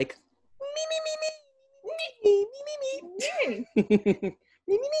Me,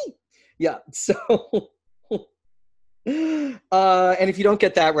 me. Yeah. So, and if you don't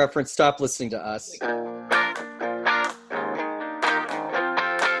get that reference, stop listening to us.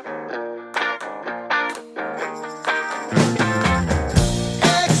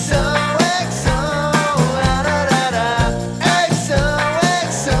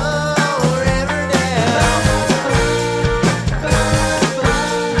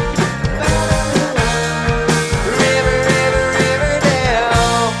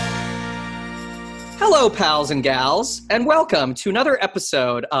 Hello, pals and gals, and welcome to another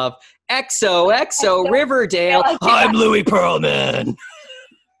episode of XOXO Riverdale. I'm Louis Pearlman.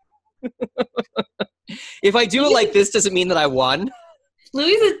 If I do it like this, does it mean that I won?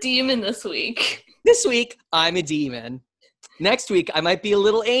 Louis is a demon this week. This week, I'm a demon. Next week, I might be a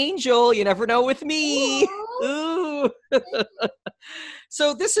little angel. You never know with me. Ooh.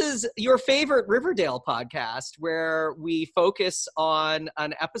 So this is your favorite Riverdale podcast where we focus on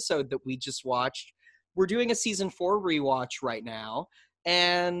an episode that we just watched. We're doing a season 4 rewatch right now.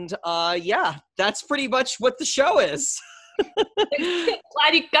 And yeah, that's pretty much what the show is.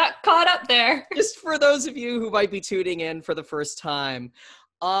 Glad you got caught up there. Just for those of you who might be tuning in for the first time.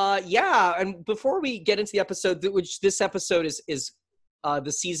 Yeah, and before we get into the episode, which this episode is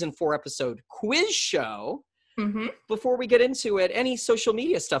the season 4 episode quiz show. Mm-hmm. Before we get into it, any social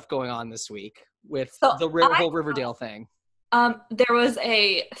media stuff going on this week with the whole Riverdale thing? There was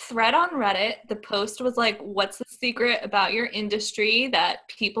a thread on Reddit. The post was like, what's the secret about your industry that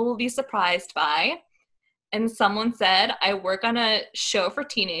people will be surprised by? And someone said, I work on a show for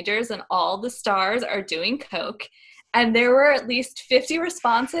teenagers and all the stars are doing coke. And there were at least 50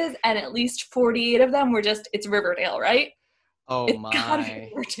 responses and at least 48 of them were just, it's Riverdale, right? Oh it's my. Gotta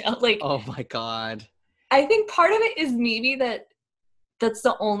be Riverdale. Like, oh my God. I think part of it is maybe that's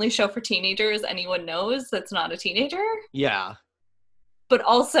the only show for teenagers anyone knows that's not a teenager. Yeah. But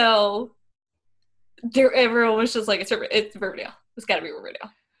also, everyone was just like, it's Riverdale. It's got to be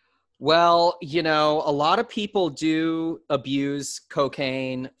Riverdale. Well, you know, a lot of people do abuse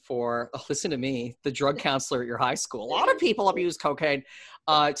cocaine for, listen to me, the drug counselor at your high school. A lot of people abuse cocaine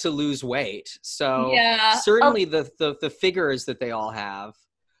to lose weight. So yeah. Certainly the figures that they all have.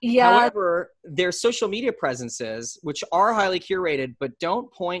 Yeah. However, their social media presences, which are highly curated, but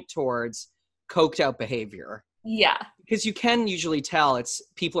don't point towards coked out behavior. Yeah. Because you can usually tell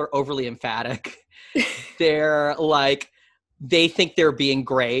people are overly emphatic. They're like, they think they're being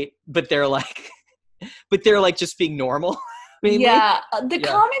great, but they're like just being normal. Mainly. Yeah. The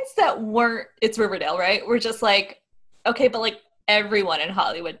comments that weren't, it's Riverdale, right? Were just like, okay, but like everyone in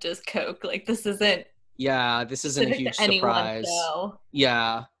Hollywood does coke. Like this isn't. Yeah, this isn't a huge surprise.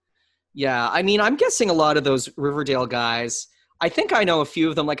 Yeah. Yeah. I mean, I'm guessing a lot of those Riverdale guys, I think I know a few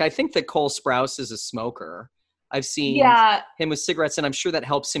of them. Like, I think that Cole Sprouse is a smoker. I've seen him with cigarettes, and I'm sure that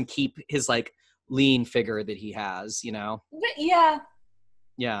helps him keep his, like, lean figure that he has, you know? Yeah.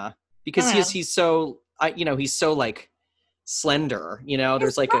 Yeah. Because he's so, he's so, like, slender, you know?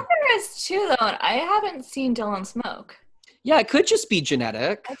 There's like is too, though, and I haven't seen Dylan smoke. Yeah, it could just be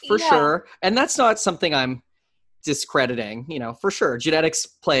genetic, for sure. And that's not something I'm discrediting, you know, for sure. Genetics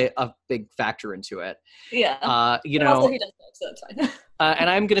play a big factor into it. Yeah. You know, also he does smoke, so that's fine. And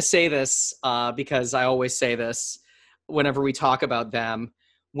I'm going to say this because I always say this whenever we talk about them.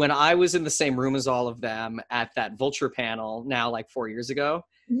 When I was in the same room as all of them at that Vulture panel now, like 4 years ago,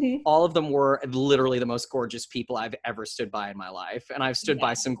 all of them were literally the most gorgeous people I've ever stood by in my life. And I've stood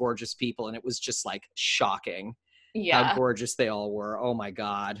by some gorgeous people, and it was just like shocking how gorgeous they all were. Oh my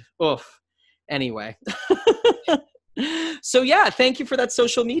God. Oof. Anyway. So yeah, thank you for that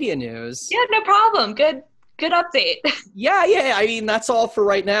social media news. Yeah, no problem. Good update. Yeah. I mean, that's all for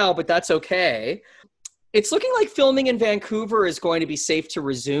right now, but that's okay. It's looking like filming in Vancouver is going to be safe to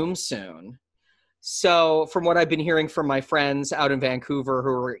resume soon. So from what I've been hearing from my friends out in Vancouver who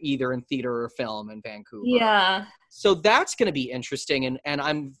are either in theater or film in Vancouver. Yeah. So that's going to be interesting. And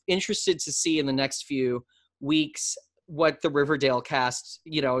I'm interested to see in the next few weeks what the Riverdale cast,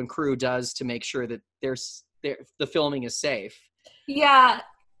 you know, and crew does to make sure that the filming is safe. Yeah,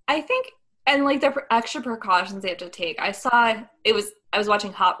 I think, and like the extra precautions they have to take. I was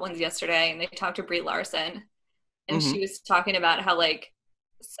watching Hot Ones yesterday, and they talked to Brie Larson, and she was talking about how like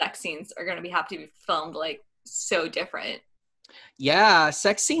sex scenes are going to have to be filmed like so different. Yeah,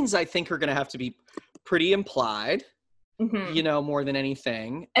 sex scenes I think are going to have to be pretty implied, you know, more than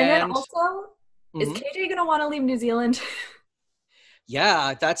anything. And then also, is KJ going to want to leave New Zealand?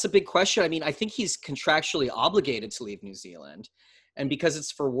 Yeah, that's a big question. I mean, I think he's contractually obligated to leave New Zealand. And because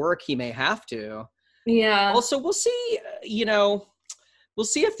it's for work, he may have to. Yeah. Also, we'll see we'll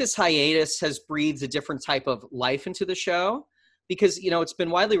see if this hiatus has breathed a different type of life into the show, because, you know, it's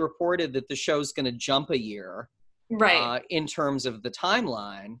been widely reported that the show's going to jump a year, Right. in terms of the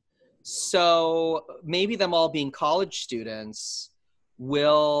timeline. So maybe them all being college students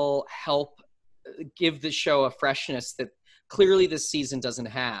will help give the show a freshness that clearly this season doesn't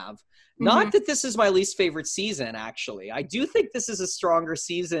have. Mm-hmm. Not that this is my least favorite season, actually. I do think this is a stronger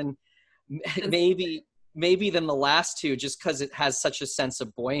season, maybe than the last two, just because it has such a sense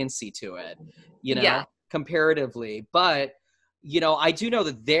of buoyancy to it, you know, comparatively. But, you know, I do know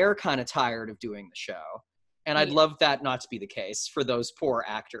that they're kind of tired of doing the show. And I'd love that not to be the case for those poor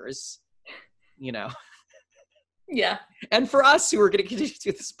actors, you know. Yeah. And for us who are going to continue to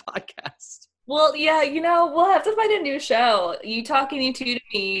do this podcast. Well, yeah, you know, we'll have to find a new show. You Talking You Two to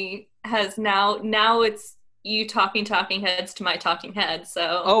Me has now it's you talking heads to my talking heads.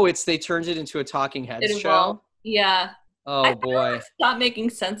 So they turned it into a talking heads show. Yeah. Oh boy. Stop Making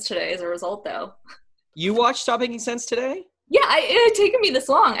Sense today as a result, though. You watched Stop Making Sense today? Yeah, it had taken me this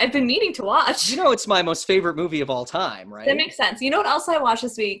long. I've been meaning to watch. You know, it's my most favorite movie of all time, right? That makes sense. You know what else I watched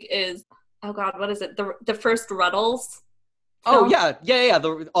this week is, oh God, what is it? The first Ruddles. Oh, yeah.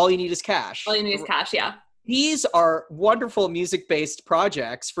 All You Need Is Cash. All You Need Is Cash, yeah. These are wonderful music-based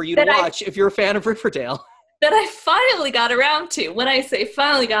projects for you to watch if you're a fan of Riverdale. That I finally got around to. When I say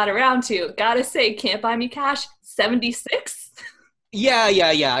finally got around to, gotta say, Can't Buy Me Cash, 76.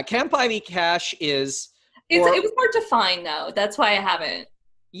 Yeah. Can't Buy Me Cash is... It was hard to find, though. That's why I haven't.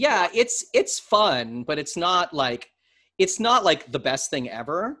 Yeah, it's fun, but it's not like the best thing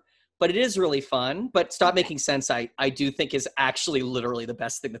ever. But it is really fun. But Stop Making Sense, I do think is actually literally the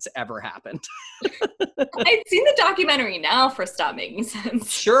best thing that's ever happened. I've seen the documentary now for Stop Making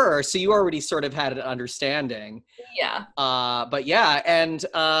Sense. Sure. So you already sort of had an understanding. Yeah. But yeah, and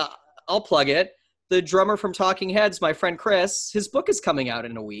I'll plug it. The drummer from Talking Heads, my friend Chris, his book is coming out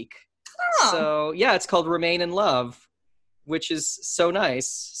in a week. Oh. So yeah, it's called Remain in Love, which is so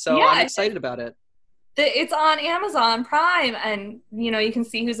nice. So yeah, I'm excited about it. It's on Amazon Prime, and you know, you can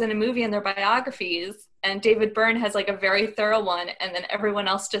see who's in a movie and their biographies. And David Byrne has like a very thorough one, and then everyone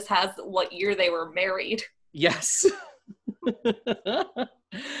else just has what year they were married. Yes.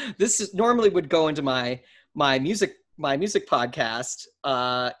 Normally would go into my music podcast,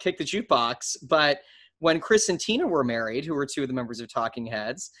 Kick the Jukebox, but when Chris and Tina were married, who were two of the members of Talking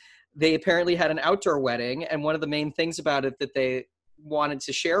Heads, they apparently had an outdoor wedding, and one of the main things about it that they wanted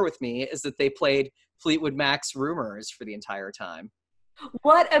to share with me is that they played Fleetwood Mac's Rumors for the entire time.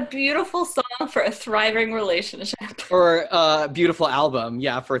 What a beautiful song for a thriving relationship. Or a beautiful album,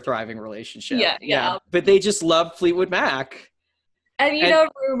 yeah, for a thriving relationship. Yeah. But they just loved Fleetwood Mac. And you know,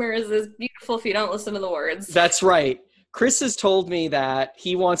 Rumors is beautiful if you don't listen to the words. That's right. Chris has told me that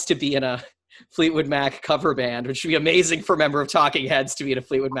he wants to be in a Fleetwood Mac cover band, which would be amazing for a member of Talking Heads to be in a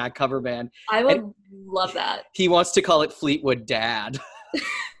Fleetwood Mac cover band. I would love that. He wants to call it Fleetwood Dad,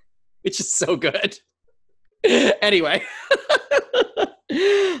 which is so good. Anyway,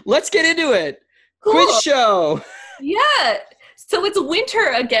 let's get into it. Cool. Quiz show. Yeah. So it's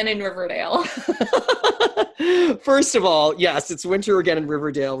winter again in Riverdale. First of all, yes, it's winter again in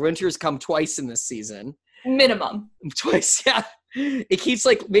Riverdale. Winter's come twice in this season. Minimum. Twice, yeah. It keeps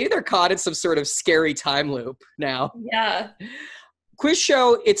like, maybe they're caught in some sort of scary time loop now. Yeah. Quiz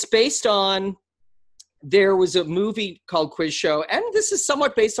show, it's based on, there was a movie called Quiz Show, and this is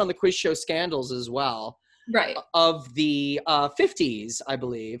somewhat based on the Quiz Show scandals as well. Right. Of the 50s, I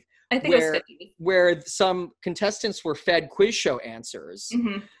believe. I think it was 50s. Where some contestants were fed quiz show answers.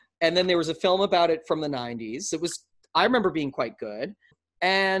 Mm-hmm. And then there was a film about it from the 90s. I remember being quite good.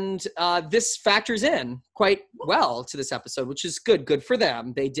 And this factors in quite well to this episode, which is good. Good for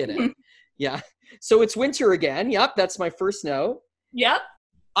them. They did it. Mm-hmm. Yeah. So it's winter again. Yep. That's my first note. Yep.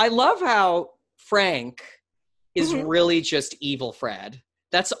 I love how Frank is really just evil Fred.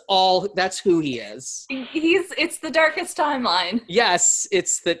 That's who he is. It's the darkest timeline. Yes.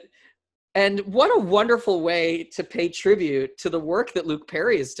 And what a wonderful way to pay tribute to the work that Luke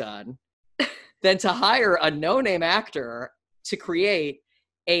Perry has done than to hire a no-name actor to create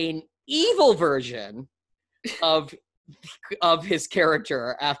an evil version of his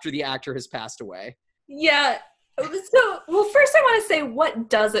character after the actor has passed away. Yeah. So, well, first I want to say, what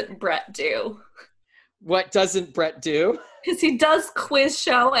doesn't Brett do? What doesn't Brett do? Because he does Quiz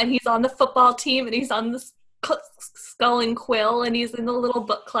Show, and he's on the football team, and he's on the Skull and Quill, and he's in the little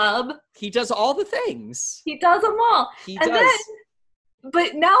book club. He does all the things. He does them all. He does.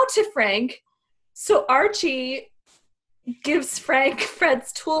 But now to Frank. So Archie gives Frank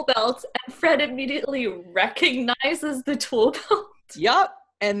Fred's tool belt, and Fred immediately recognizes the tool belt. Yup.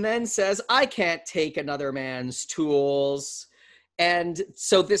 And then says, I can't take another man's tools. And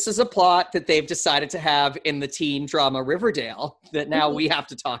so this is a plot that they've decided to have in the teen drama Riverdale that now we have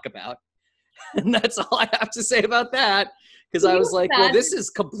to talk about. And that's all I have to say about that. Because I was like, well, this is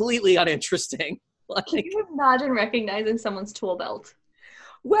completely uninteresting. Like, can you imagine recognizing someone's tool belt?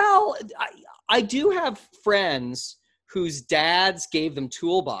 Well, I do have friends whose dads gave them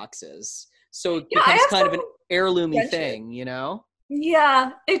toolboxes. So it becomes kind of an heirloomy thing, you know?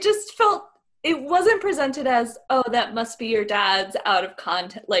 Yeah, it just felt, it wasn't presented as, oh, that must be your dad's out of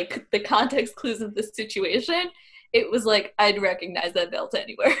context, like the context clues of the situation. It was like, I'd recognize that belt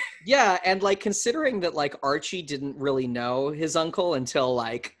anywhere. Yeah, and like considering that like Archie didn't really know his uncle until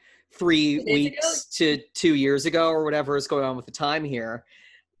like 3 weeks to 2 years ago or whatever is going on with the time here.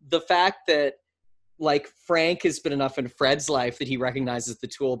 The fact that like Frank has been enough in Fred's life that he recognizes the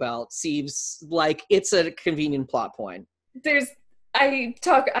tool belt seems like it's a convenient plot point. I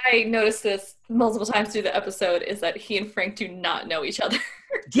noticed this multiple times through the episode, is that he and Frank do not know each other.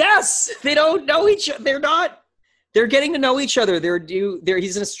 Yes, they don't know each other. They're getting to know each other.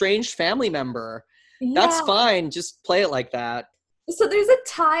 He's an estranged family member. Yeah. That's fine. Just play it like that. So there's a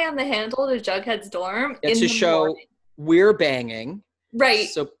tie on the handle to Jughead's dorm. Yeah, to show morning. We're banging. Right.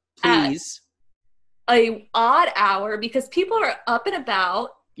 So please. A odd hour because people are up and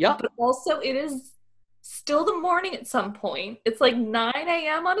about. Yeah. But also it is still the morning at some point. It's like 9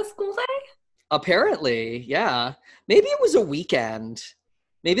 a.m. on a school day? Apparently, yeah. Maybe it was a weekend.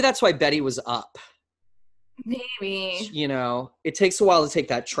 Maybe that's why Betty was up. Maybe. You know, it takes a while to take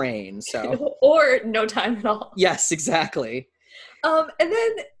that train, so. Or no time at all. Yes, exactly. And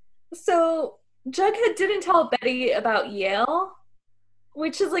then, so Jughead didn't tell Betty about Yale,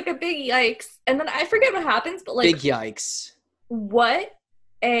 which is like a big yikes. And then I forget what happens, but like. Big yikes. What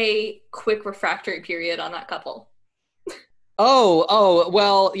a quick refractory period on that couple. Oh,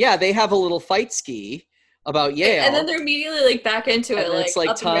 well, yeah, they have a little fight ski about Yale. And then they're immediately like back into it. It's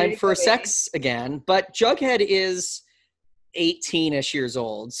like time for sex again. But Jughead is 18-ish years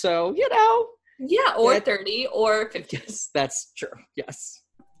old. So, you know. Yeah, or 30 or 50. Yes, that's true. Yes.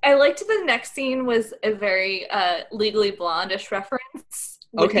 I liked the next scene was a very Legally Blonde-ish reference.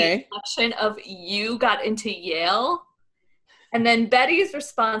 With the exception of you got into Yale. And then Betty's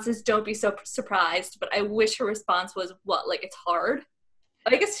response is, don't be so surprised. But I wish her response was, what, like it's hard?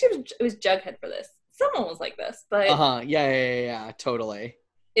 I guess it was Jughead for this. Someone was like this, but yeah, totally.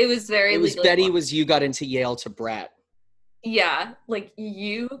 It was very. It was Betty. Was you got into Yale to Brett? Yeah, like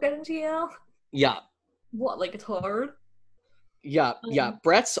you got into Yale. Yeah. What? Like it's hard. Yeah, yeah.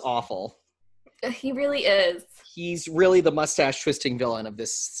 Brett's awful. He really is. He's really the mustache twisting villain of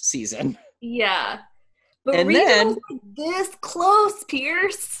this season. Yeah, but and then like this close,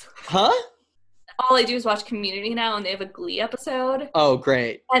 Pierce. Huh? All I do is watch Community now, and they have a Glee episode. Oh,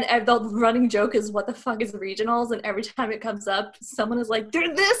 great. And the running joke is, what the fuck is regionals? And every time it comes up, someone is like,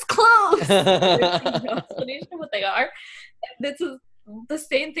 they're this close! There's no explanation of what they are. And this is the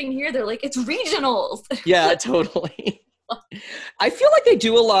same thing here. They're like, it's regionals! Yeah, totally. I feel like they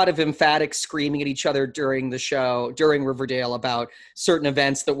do a lot of emphatic screaming at each other during the show, during Riverdale, about certain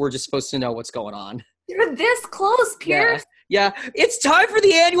events that we're just supposed to know what's going on. They're this close, Pierce! Yeah, it's time for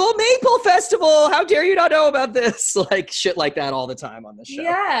the annual Maple Festival. How dare you not know about this? Like shit like that all the time on the show.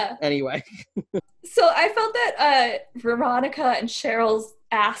 Yeah. Anyway. So I felt that Veronica and Cheryl's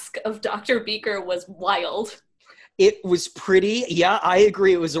ask of Dr. Beaker was wild. It was pretty. Yeah, I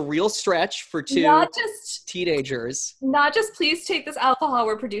agree. It was a real stretch for two teenagers. Not just please take this alcohol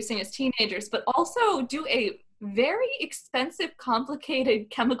we're producing as teenagers, but also do a very expensive, complicated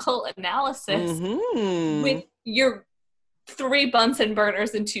chemical analysis with your 3 Bunsen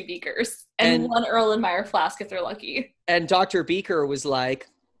burners and 2 beakers and 1 Erlenmeyer flask if they're lucky. And Dr. Beaker was like,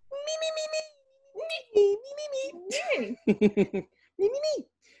 me.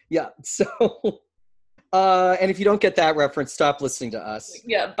 Yeah, so and if you don't get that reference, stop listening to us.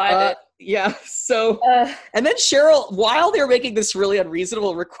 Yeah, bye. Yeah, so and then Cheryl, while they're making this really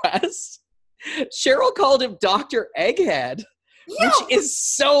unreasonable request, Cheryl called him Dr. Egghead, which is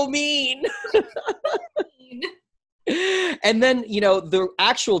so mean. And then, you know, the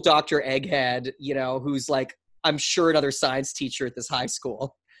actual Dr. Egghead, you know, who's like, I'm sure another science teacher at this high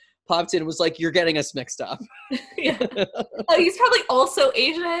school, popped in and was like, you're getting us mixed up. Yeah. He's probably also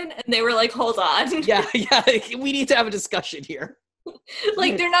Asian, and they were like, hold on. Yeah, we need to have a discussion here.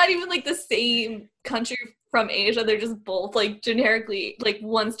 Like, they're not even like the same country from Asia. They're just both like generically, like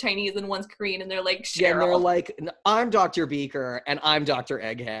one's Chinese and one's Korean, and they're like, Cheryl. Yeah, and they're like, I'm Dr. Beaker and I'm Dr.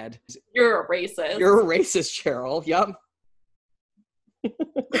 Egghead. You're a racist. You're a racist, Cheryl. Yep.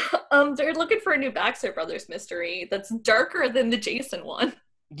 They're looking for a new Baxter Brothers mystery that's darker than the Jason one.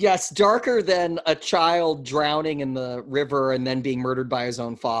 Yes, darker than a child drowning in the river and then being murdered by his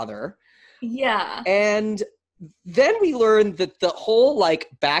own father. Yeah. And then we learned that the whole like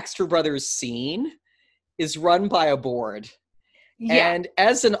Baxter Brothers scene is run by a board. Yeah. And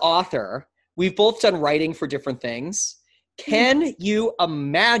as an author, we've both done writing for different things. Can you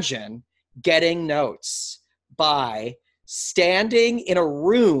imagine getting notes by standing in a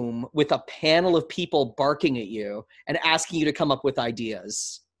room with a panel of people barking at you and asking you to come up with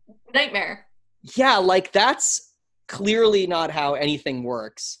ideas? Nightmare. Yeah, like that's clearly not how anything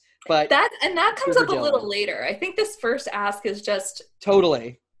works. But that comes up a Riverdale little went. later. I think this first ask is just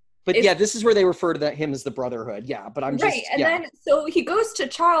Totally. But If- yeah, this is where they refer to him as the Brotherhood. Yeah, but I'm right. just And then so he goes to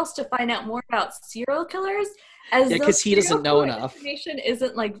Charles to find out more about serial killers, as Yeah, though 'cause he doesn't serial know killer enough. information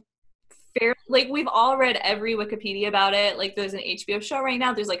isn't like fair. Like we've all read every Wikipedia about it. Like there's an HBO show right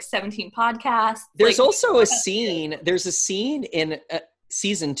now. There's like 17 podcasts. There's like, also a scene. There's a scene in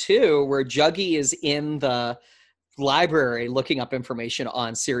season 2 where Juggy is in the library looking up information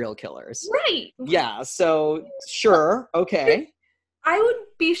on serial killers. right. Yeah. So sure. Okay. I would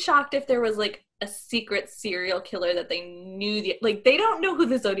be shocked if there was like a secret serial killer that they knew. Like they don't know who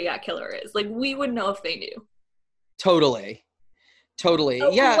the Zodiac killer is. Like we would know if they knew. Totally.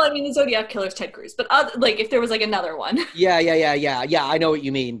 Oh, Yeah. well, I mean, the Zodiac killer is Ted Cruz, but like if there was like another one. Yeah. I know what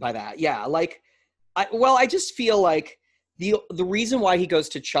you mean by that. Yeah. Like, I just feel like the reason why he goes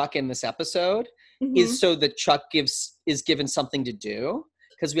to Chuck in this episode is so that Chuck is given something to do,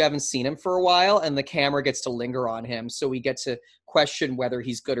 because we haven't seen him for a while and the camera gets to linger on him, so we get to question whether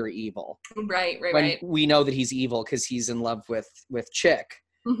he's good or evil. Right. When we know that he's evil because he's in love with Chick,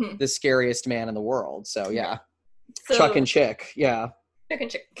 the scariest man in the world. So yeah. So, Chuck and Chick. Yeah. Chuck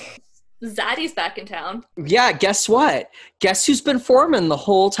and Chick. Zaddy's back in town. Yeah, guess what? Guess who's been foreman the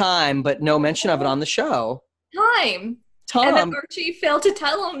whole time, but no mention of it on the show? Tom. And then Archie failed to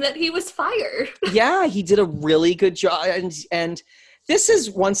tell him that he was fired. Yeah, he did a really good job. And this is,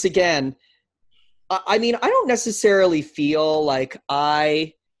 once again, I mean, I don't necessarily feel like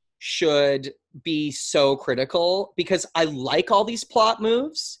I should be so critical because I like all these plot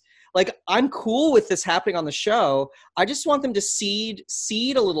moves. Like, I'm cool with this happening on the show. I just want them to seed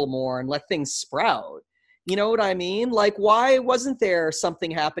a little more and let things sprout. You know what I mean? Like, why wasn't there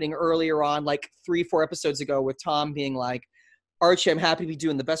something happening earlier on, like 3-4 episodes ago, with Tom being like, Archie, I'm happy to be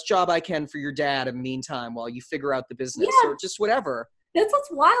doing the best job I can for your dad in the meantime while you figure out the business, or just whatever. That's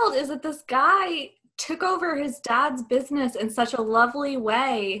what's wild, is that this guy took over his dad's business in such a lovely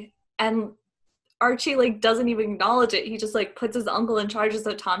way, and Archie like doesn't even acknowledge it. He just like puts his uncle in charge as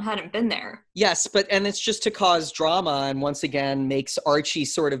though Tom hadn't been there. Yes, and it's just to cause drama, and once again makes Archie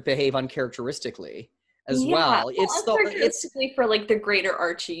sort of behave uncharacteristically as well. It's for like the greater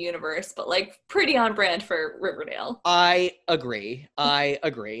Archie universe, but like pretty on brand for Riverdale. I agree.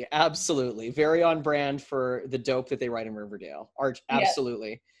 Absolutely. Very on brand for the dope that they write in Riverdale. Absolutely.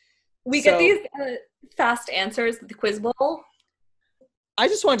 Yeah. We get these fast answers at the quiz bowl. I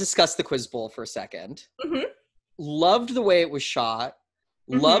just want to discuss the quiz bowl for a second. Loved the way it was shot.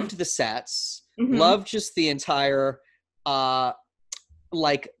 Loved the sets. Loved just the entire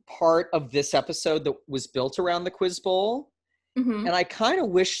like part of this episode that was built around the quiz bowl. And I kind of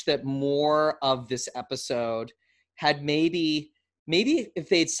wish that more of this episode had maybe if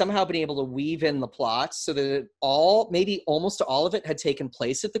they'd somehow been able to weave in the plots so that almost all of it had taken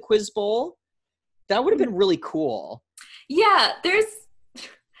place at the quiz bowl, that would have been really cool. Yeah, there's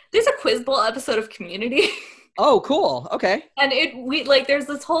a quiz bowl episode of Community. Oh, cool. Okay. And there's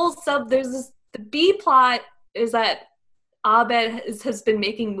this whole the B plot is that Abed has been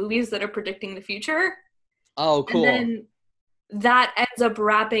making movies that are predicting the future. Oh, cool. And then that ends up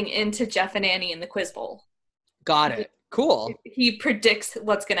wrapping into Jeff and Annie in the quiz bowl. Got it. Cool. He predicts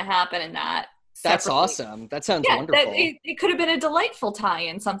what's going to happen in that. That's awesome. That sounds wonderful. It could have been a delightful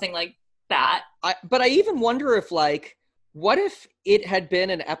tie-in, something like that. But I even wonder if, like, what if it had been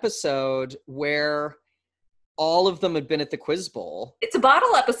an episode where all of them had been at the quiz bowl? It's a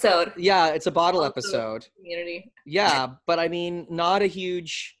bottle episode. Yeah, it's a bottle episode. Community. Yeah, but I mean, not a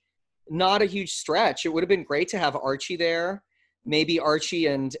huge stretch. It would have been great to have Archie there. Maybe Archie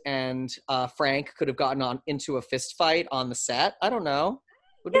and Frank could have gotten into a fist fight on the set. I don't know.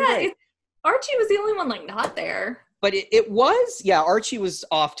 Archie was the only one like not there. But it was, Archie was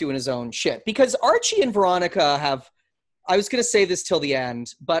off doing his own shit, because Archie and Veronica I was going to say this till the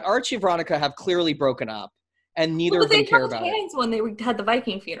end, but Archie and Veronica have clearly broken up, and neither of them care about it. They held hands when they had the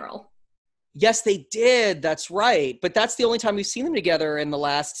Viking funeral. Yes, they did. That's right. But that's the only time we've seen them together in the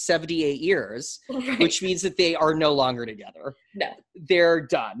last 78 years, right. Which means that they are no longer together. No. They're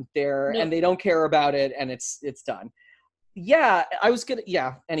done. And they don't care about it, and it's done. Yeah, I was gonna.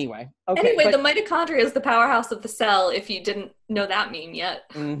 Yeah. Anyway. Okay. Anyway, But the mitochondria is the powerhouse of the cell, if you didn't know that meme yet.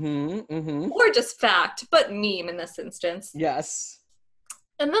 Or just fact, but meme in this instance. Yes.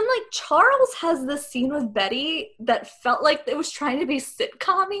 And then, like, Charles has this scene with Betty that felt like it was trying to be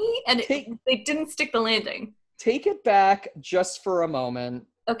sitcom-y, and they didn't stick the landing. Take it back just for a moment.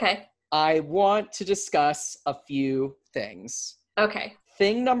 Okay. I want to discuss a few things. Okay.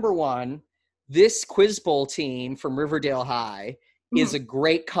 Thing number one, this Quiz Bowl team from Riverdale High is a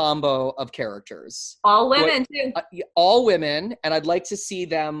great combo of characters. All women, too. All women, and I'd like to see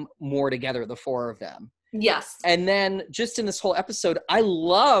them more together, the four of them. Yes. And then just in this whole episode, I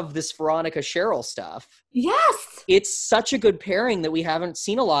love this Veronica Cheryl stuff. Yes. It's such a good pairing that we haven't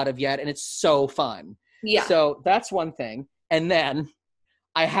seen a lot of yet, and it's so fun. Yeah. So that's one thing. And then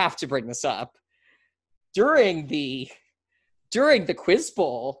I have to bring this up. During the Quiz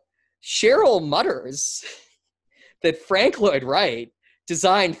Bowl, Cheryl mutters that Frank Lloyd Wright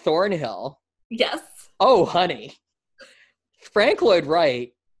designed Thornhill. Yes. Oh, honey. Frank Lloyd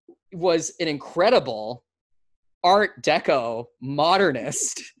Wright was an incredible Art Deco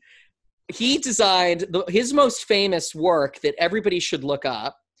modernist. He designed his most famous work that everybody should look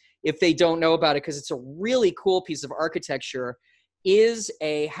up if they don't know about it, because it's a really cool piece of architecture, is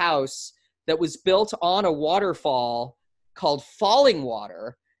a house that was built on a waterfall called Falling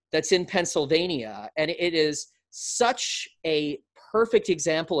Water that's in Pennsylvania. And it is such a perfect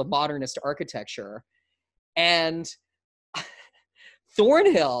example of modernist architecture. And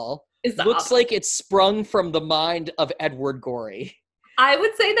Thornhill looks like it's sprung from the mind of Edward Gorey. I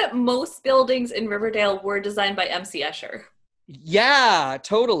would say that most buildings in Riverdale were designed by M.C. Escher. Yeah,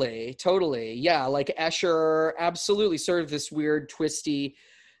 totally. Yeah, like Escher, absolutely. Sort of this weird, twisty.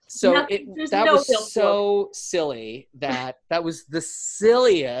 So that was so silly. That was the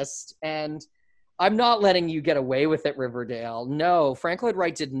silliest. And I'm not letting you get away with it, Riverdale. No, Frank Lloyd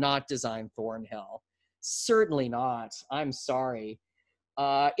Wright did not design Thornhill. Certainly not. I'm sorry.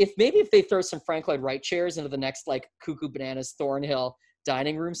 If they throw some Frank Lloyd Wright chairs into the next like Cuckoo Bananas Thornhill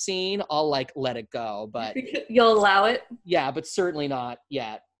dining room scene, I'll like let it go. But you'll allow it? Yeah, but certainly not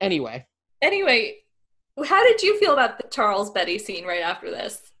yet. Anyway, how did you feel about the Charles Betty scene right after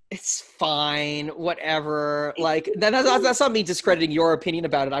this? It's fine, whatever. Like that's not me discrediting your opinion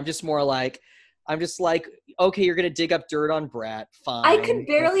about it. I'm just like, okay, you're gonna dig up dirt on Brett. Fine. I could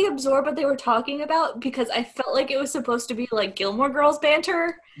barely absorb what they were talking about because I felt like it was supposed to be like Gilmore Girls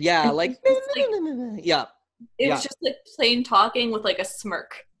banter. Yeah, yeah. It was just like plain talking with like a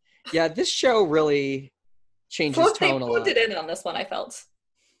smirk. Yeah, this show really changes tone a lot. They it in on this one, I felt.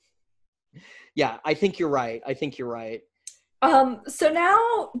 Yeah, I think you're right. So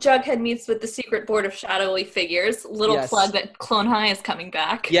now Jughead meets with the secret board of shadowy figures. Plug that Clone High is coming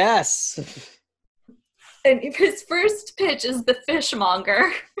back. Yes. And his first pitch is the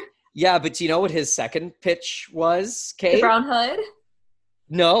fishmonger. Yeah, but do you know what his second pitch was, Kate? The Brown Hood?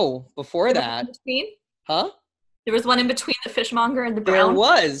 No, before that. In between? Huh? There was one in between the fishmonger and the brown. There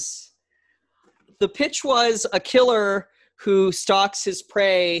was. The pitch was a killer who stalks his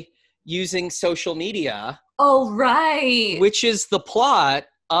prey using social media. Oh, right. Which is the plot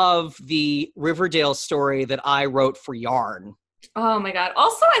of the Riverdale story that I wrote for Yarn. Oh my God.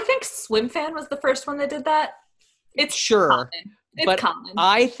 Also, I think Swim Fan was the first one that did that. It's sure. Common. It's common.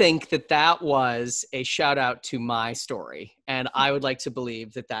 I think that was a shout out to my story. And I would like to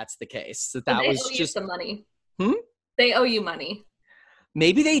believe that that's the case. That was just the money. They owe you money.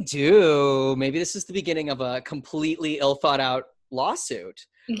 Maybe they do. Maybe this is the beginning of a completely ill thought out lawsuit.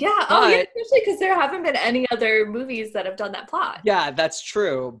 Yeah. Especially because there haven't been any other movies that have done that plot. Yeah, that's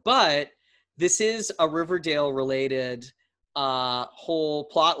true. But this is a Riverdale related whole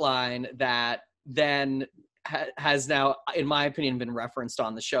plot line that then has now, in my opinion, been referenced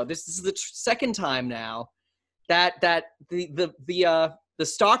on the show. This is the second time now that the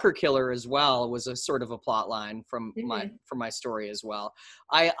stalker killer as well was a sort of a plot line from my story as well.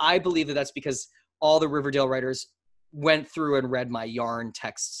 I believe that that's because all the Riverdale writers went through and read my Yarn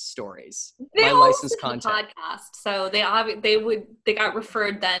text stories, my licensed content podcast. So they got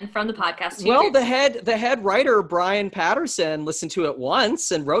referred then from the podcast. Well, the head writer Brian Patterson listened to it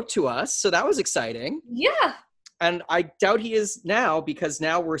once and wrote to us, so that was exciting. Yeah. And I doubt he is now because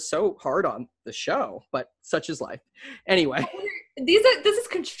now we're so hard on the show, but such is life. Anyway, this is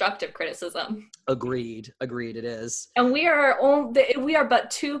constructive criticism. Agreed. It is. And we are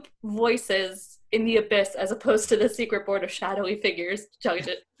but two voices in the abyss as opposed to the secret board of shadowy figures.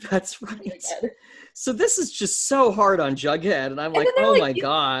 Jughead. That's right. So this is just so hard on Jughead, and I'm like, oh my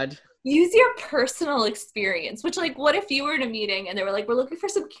God. use your personal experience, which, like, what if you were in a meeting and they were like, we're looking for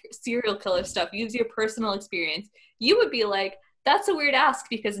some serial killer stuff, use your personal experience. You would be like, that's a weird ask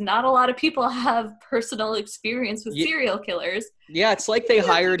because not a lot of people have personal experience with serial killers. Yeah, it's like they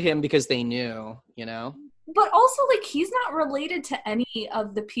hired him because they knew, you know? But also, like, he's not related to any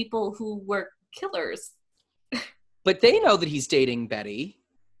of the people who were killers. But they know that he's dating Betty.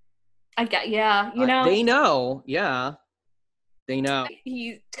 I get, yeah, you know? They know, yeah. They know.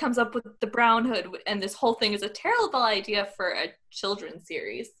 He comes up with the brown hood, and this whole thing is a terrible idea for a children's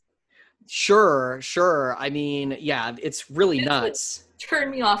series. Sure. I mean, yeah, it's really nuts. Turn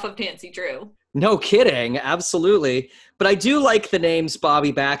me off of Nancy Drew. No kidding, absolutely. But I do like the names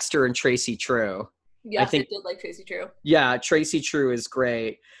Bobby Baxter and Tracy True. Yes, I did like Tracy True. Yeah, Tracy True is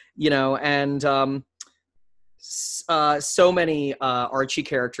great. You know, and so many Archie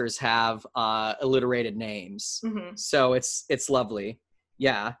characters have alliterated names. Mm-hmm. So it's lovely.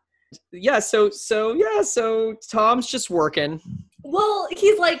 Yeah. So Tom's just working. Well,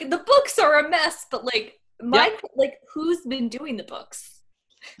 he's like, the books are a mess, but like who's been doing the books?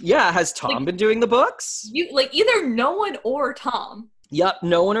 Yeah, has Tom been doing the books? Either no one or Tom. Yep,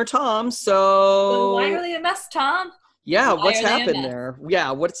 no one or Tom. So why are they a mess, Tom? Yeah, what's happened there?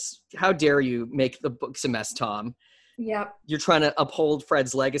 Yeah, how dare you make the books a mess, Tom? Yep. You're trying to uphold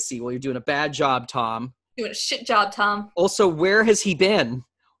Fred's legacy. Well, you're doing a bad job, Tom. Doing a shit job, Tom. Also, where has he been?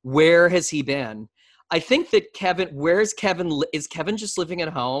 I think that where's Kevin? Is Kevin just living at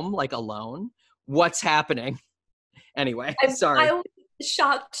home, like alone? What's happening? Anyway, sorry. I was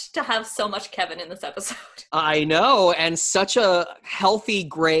shocked to have so much Kevin in this episode. I know, and such a healthy,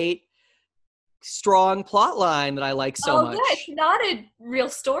 great, strong plot line that I like so much. Yeah, it's not a real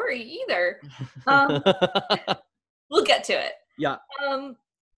story either. We'll get to it. Yeah.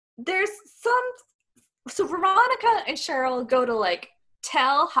 So Veronica and Cheryl go to like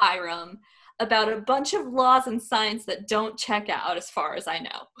tell Hiram about a bunch of laws and science that don't check out, as far as I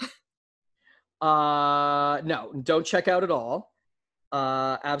know. No, don't check out at all.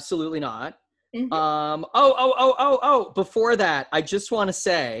 Absolutely not. Mm-hmm. Before that, I just want to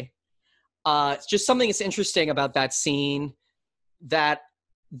say, just something that's interesting about that scene that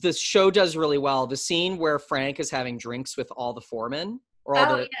the show does really well. The scene where Frank is having drinks with all the foremen, or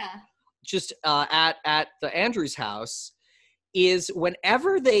all just at the Andrews house, is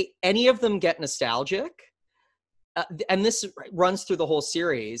whenever any of them get nostalgic, and this runs through the whole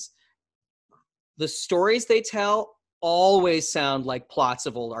series, the stories they tell always sound like plots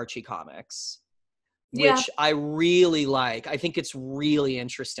of old Archie comics, which I really like. I think it's really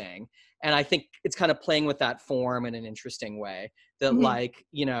interesting. And I think it's kind of playing with that form in an interesting way that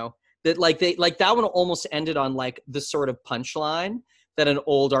that one almost ended on like the sort of punchline that an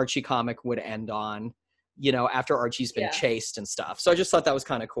old Archie comic would end on, you know, after Archie's been chased and stuff. So I just thought that was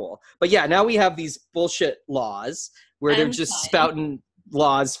kind of cool. But yeah, now we have these bullshit laws where they're just spouting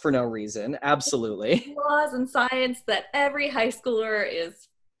laws for no reason. Absolutely. Laws and science that every high schooler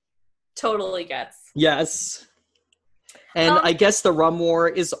totally gets. Yes. And I guess the rum war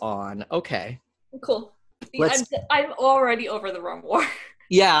is on. Okay. Cool. I'm already over the rum war.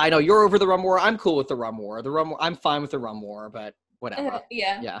 Yeah, I know. You're over the rum war. I'm cool with the rum war. I'm fine with the rum war, but whatever.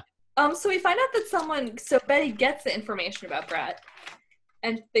 Yeah. So we find out that Betty gets the information about Brett,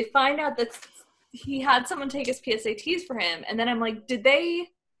 and they find out that he had someone take his PSATs for him, and then I'm like, did they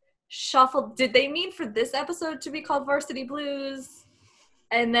mean for this episode to be called Varsity Blues?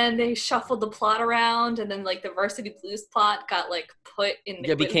 And then they shuffled the plot around, and then like the Varsity Blues plot got like put in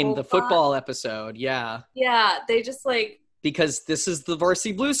the became the football episode. Yeah, they just like, because this is the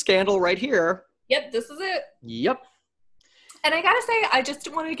Varsity Blues scandal right here. Yep, this is it. Yep. And I gotta say, I just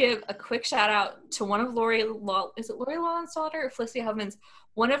want to give a quick shout out to one of Lori Loughlин's daughter or Felicity Huffman's?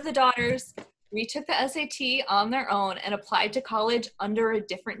 One of the daughters retook the SAT on their own and applied to college under a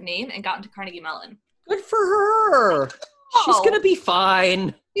different name and got into Carnegie Mellon. Good for her. She's gonna be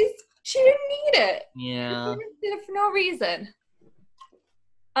fine. She didn't need it. Yeah. She did it for no reason.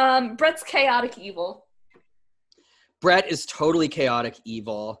 Brett's chaotic evil. Brett is totally chaotic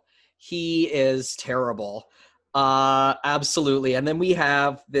evil. He is terrible. Absolutely. And then we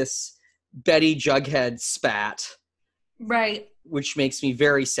have this Betty Jughead spat. Right. Which makes me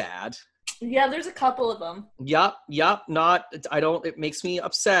very sad. Yeah, there's a couple of them. Yep. It makes me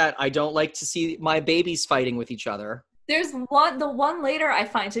upset. I don't like to see my babies fighting with each other. There's the one later I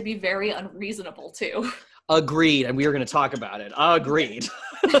find to be very unreasonable too. Agreed. And we are going to talk about it. Agreed.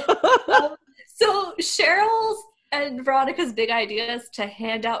 So Cheryl's and Veronica's big idea is to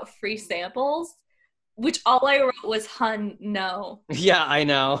hand out free samples, which all I wrote was, hun, no. Yeah, I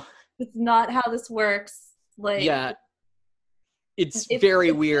know. It's not how this works. Like, yeah. It's If very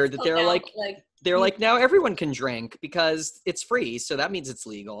it's weird that now, they're like, now everyone can drink because it's free, so that means it's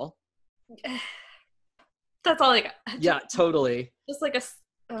legal. that's all I got. Yeah, totally. Just like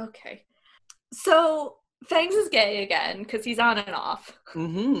okay. So Fangs is gay again because he's on and off.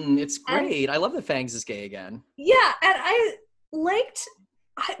 It's great. I love that Fangs is gay again. Yeah, and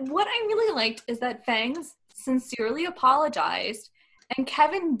what I really liked is that Fangs sincerely apologized, and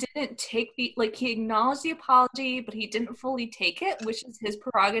Kevin didn't take he acknowledged the apology, but he didn't fully take it, which is his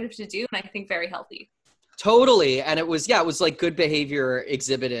prerogative to do, and I think very healthy. Totally. And it was like good behavior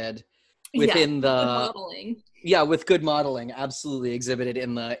exhibited within the modeling. Yeah, with good modeling, absolutely exhibited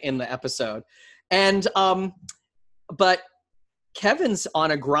in the episode. And but Kevin's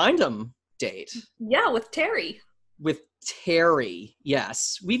on a Grind'em date. Yeah, with Terry. With Terry,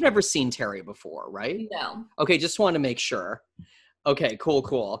 yes. We've never seen Terry before, right? No. Okay, just want to make sure. Okay,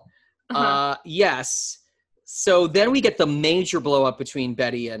 cool. Yes. So then we get the major blow up between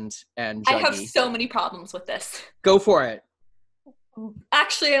Betty and Juggy. I have so many problems with this. Go for it.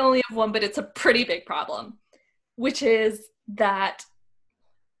 Actually, I only have one, but it's a pretty big problem, which is that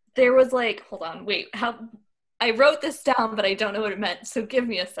there was hold on, wait, I wrote this down, but I don't know what it meant, so give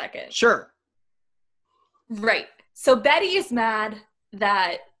me a second. Sure. Right. So Betty is mad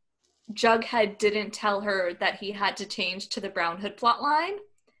that Jughead didn't tell her that he had to change to the Brown Hood plotline.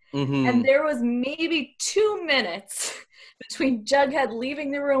 Mm-hmm. And there was maybe 2 minutes between Jughead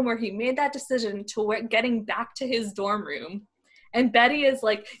leaving the room where he made that decision to getting back to his dorm room. And Betty is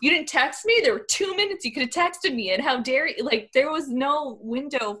like, you didn't text me? There were 2 minutes you could have texted me. And how dare you? There was no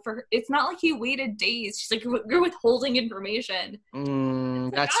window for her. It's not like he waited days. She's like, you're withholding information.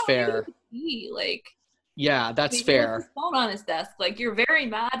 That's fair. Yeah, that's fair. His phone on his desk. You're very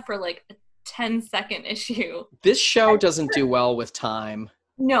mad for a 10-second issue. This show doesn't do well with time.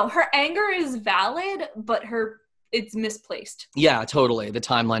 No, her anger is valid, but it's misplaced. Yeah, totally. The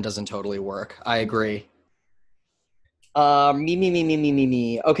timeline doesn't totally work. I agree.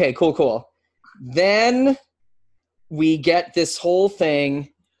 Me. Okay, cool. Then we get this whole thing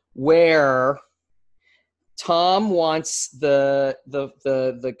where Tom wants the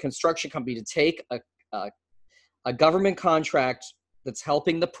construction company to take a government contract that's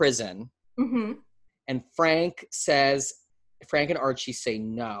helping the prison, and Frank and Archie say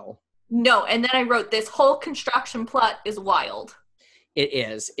no. No, and then I wrote, this whole construction plot is wild. It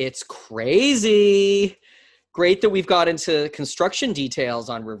is. It's crazy. Great that we've got into construction details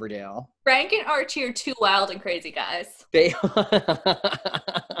on Riverdale. Frank and Archie are two wild and crazy guys. They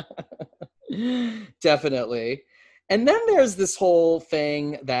definitely. And then there's this whole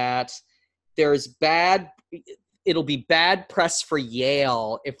thing that it'll be bad press for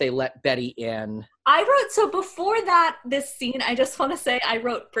Yale if they let Betty in. So before this scene, I just want to say I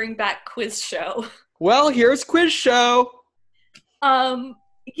wrote bring back quiz show. Well, here's quiz show.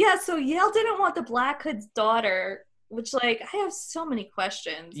 Yeah, so Yale didn't want the Black Hood's daughter, which I have so many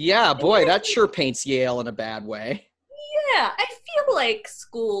questions. Yeah, boy, that sure paints Yale in a bad way. Yeah, I feel like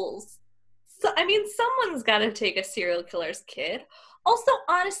schools. So, someone's got to take a serial killer's kid. Also,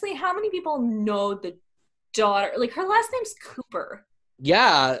 honestly, how many people know the daughter? Her last name's Cooper.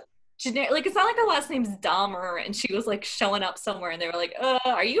 Yeah. It's not like her last name's Dahmer and she was showing up somewhere and they were like,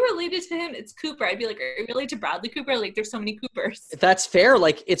 are you related to him? It's Cooper. I'd be like, are you related to Bradley Cooper? There's so many Coopers. That's fair.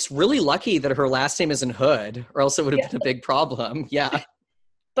 It's really lucky that her last name isn't Hood, or else it would have been a big problem. Yeah.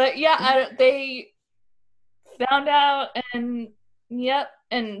 But yeah, they found out and yep.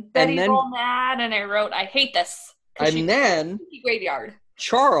 And Betty's all mad and I wrote, I hate this. And then graveyard.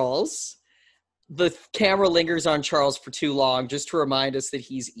 Charles, the camera lingers on Charles for too long just to remind us that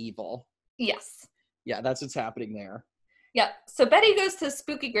he's evil. Yes. Yeah, that's what's happening there. Yeah. So Betty goes to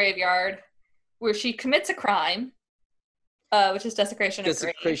Spooky Graveyard where she commits a crime, which is desecration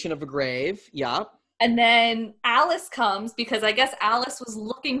of a grave. Yeah. And then Alice comes because I guess Alice was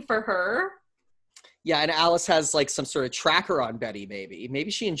looking for her. Yeah, and Alice has some sort of tracker on Betty, maybe.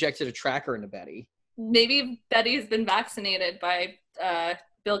 Maybe she injected a tracker into Betty. Maybe Betty's been vaccinated by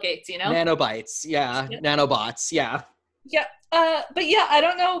Bill Gates, Nanobites, yeah. Yep. Nanobots, yeah. Yeah, but yeah, I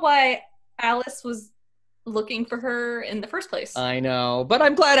don't know why Alice was looking for her in the first place. I know, but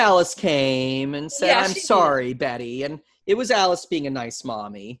I'm glad Alice came and said, I'm sorry, Betty. And it was Alice being a nice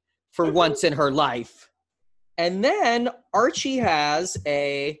mommy for once in her life. And then Archie has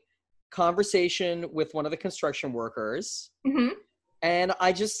a conversation with one of the construction workers. And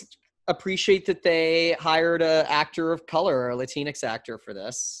I just appreciate that they hired an actor of color, a Latinx actor for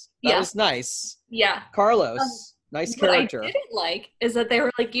this. That was nice. Yeah. Carlos, nice character. What I didn't like is that they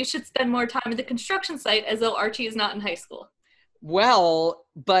were like, you should spend more time at the construction site, as though Archie is not in high school. Well,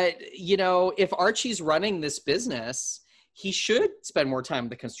 but if Archie's running this business, he should spend more time at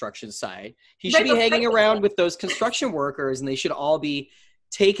the construction site. He should Right, be but hanging frankly- around with those construction workers, and they should all be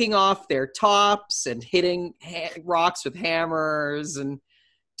taking off their tops and hitting rocks with hammers and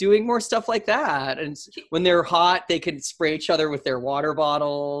doing more stuff like that. And when they're hot, they can spray each other with their water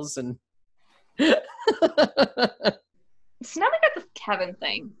bottles. And So now we got this Kevin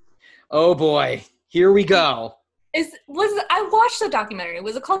thing. oh boy, here we go. I watched the documentary.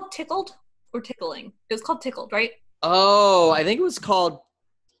 Was it called Tickled or Tickling? It was called Tickled, right? Oh, I think it was called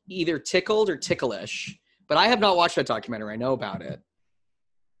either Tickled or Ticklish, but I have not watched that documentary. I know about it.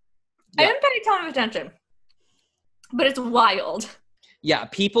 I Yeah. didn't pay a ton of attention, but it's wild. Yeah,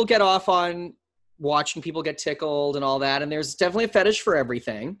 people get off on watching people get tickled and all that, and there's definitely a fetish for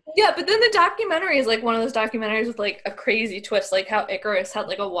everything. Yeah, but then the documentary is like one of those documentaries with like a crazy twist, like how Icarus had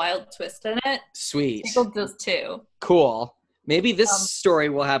like a wild twist in it. Sweet. Tickled does too. Cool. Maybe this story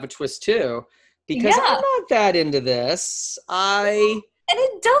will have a twist too, because Yeah. I'm not that into this. And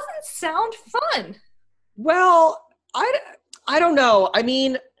it doesn't sound fun. Well, I don't know. I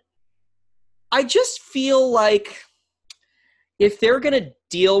mean, I just feel like if they're going to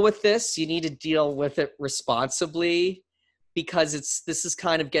deal with this, you need to deal with it responsibly, because this is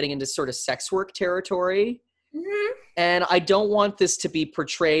kind of getting into sort of sex work territory. Mm-hmm. And I don't want this to be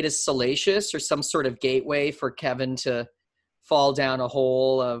portrayed as salacious or some sort of gateway for Kevin to fall down a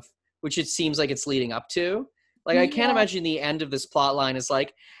hole of, which it seems like it's leading up to. Like, I can't Yeah. imagine the end of this plot line is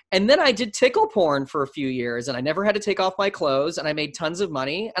like, and then I did tickle porn for a few years and I never had to take off my clothes and I made tons of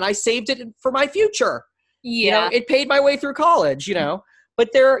money and I saved it for my future. Yeah. You know, it paid my way through college, you know, but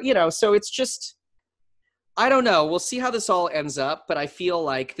there, you know, so it's just, I don't know. We'll see how this all ends up, but I feel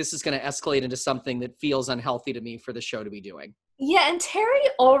like this is going to escalate into something that feels unhealthy to me for the show to be doing. Yeah, and Terry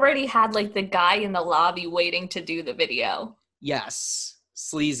already had like the guy in the lobby waiting to do the video. Yes.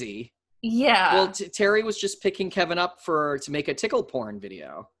 Sleazy. Yeah. Well, Terry was just picking Kevin up to make a tickle porn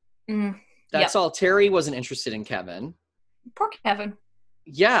video. Mm, That's all. Terry wasn't interested in Kevin. poor Kevin.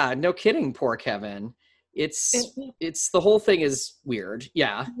 Yeah, no kidding. Poor Kevin. It's the whole thing is weird.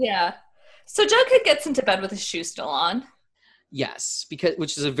 Yeah. Yeah. So Jughead gets into bed with his shoes still on. Yes,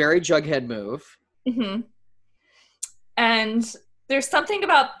 which is a very Jughead move. Mm-hmm. And there's something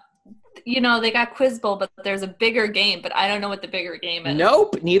about, you know, they got Quiz Bowl, but there's a bigger game, but I don't know what the bigger game is.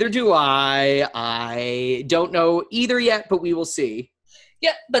 Nope, neither do I. I don't know either yet, but we will see.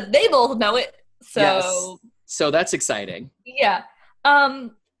 Yeah, but they both know it. So Yes. So that's exciting. yeah.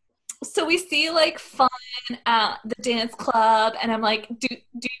 So we see like fun at the dance club, and I'm like, do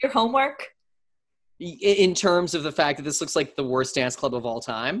your homework. In terms of the fact that this looks like the worst dance club of all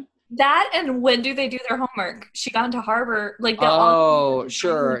time. That, and when do they do their homework? She got into Harvard, like Oh,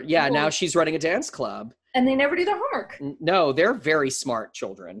 sure. Yeah, now she's running a dance club. and they never do their homework. No, they're very smart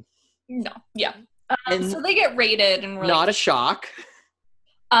children. No, yeah. And So they get rated, and we're not like, a shock.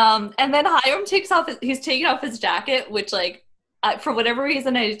 and then Hiram he's taking off his jacket, which like, for whatever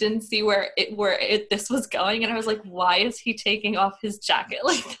reason, I didn't see where this was going, and I was like, why is he taking off his jacket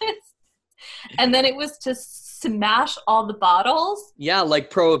like this? And then it was to smash all the bottles. Yeah,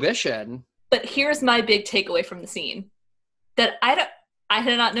 like Prohibition. But here's my big takeaway from the scene that I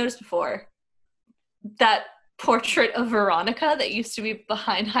had not noticed before. That portrait of Veronica that used to be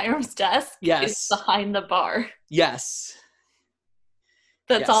behind Hiram's desk Yes. is behind the bar. Yes.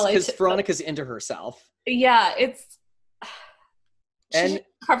 That's all I because Veronica's into herself. Yeah, it's she's And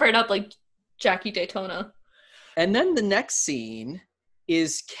covered up like Jackie Daytona. and then the next scene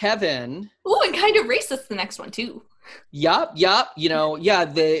is Kevin. Oh, and kind of racist the next one too. Yup. You know, yeah,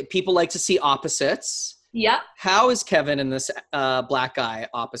 the people like to see opposites. Yep. How is Kevin and this black guy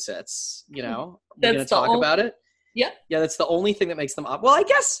opposites? You know, we're going to That's the talk only- about it. Yep. Yeah, that's the only thing that makes them up. Well, I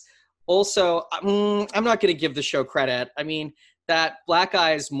guess also, I'm not going to give the show credit. I mean, that black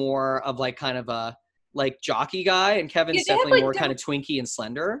guy is more of like kind of a like jockey guy, and Kevin's Yeah, they have, definitely like, more kind of twinky and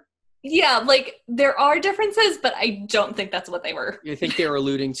slender. Yeah, like there are differences, but I don't think that's what they were. I think they were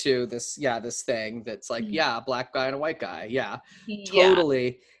alluding to this thing that's like, Mhm. yeah, a black guy and a white guy. Yeah, Yeah.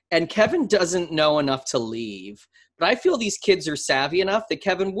 totally. And Kevin doesn't know enough to leave. But I feel these kids are savvy enough that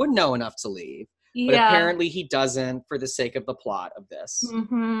Kevin would know enough to leave. But Yeah. apparently he doesn't for the sake of the plot of this.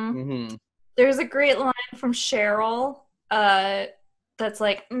 Mm-hmm. Mm-hmm. There's a great line from Cheryl that's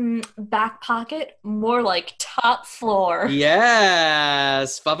like, back pocket, more like top floor.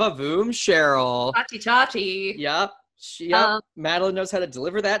 Yes. Fa-va-voom, Cheryl. Chachi chachi. Yep. Yep. Um, Madeline knows how to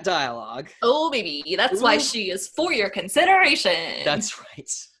deliver that dialogue. Oh, baby. That's why Ooh. she is for your consideration. That's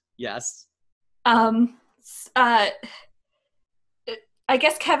right. Yes. I I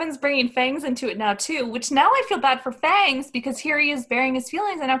guess Kevin's bringing Fangs into it now too, which now I feel bad for Fangs because here he is bearing his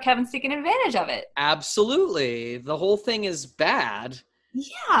feelings and now Kevin's taking advantage of it. Absolutely. The whole thing is bad.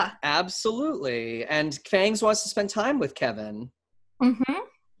 Yeah. Absolutely. And Fangs wants to spend time with Kevin. Mm-hmm.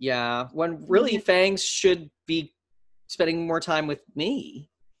 Yeah. When really Fangs should be spending more time with me.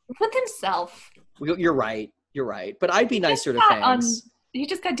 With himself. You're right. You're right. But I'd be nicer to Fangs. He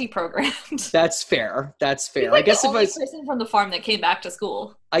just got deprogrammed. That's fair. That's fair. He's like I guess the if I only was person from the farm that came back to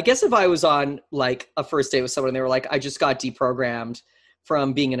school. I guess if I was on like a first date with someone and they were like, I just got deprogrammed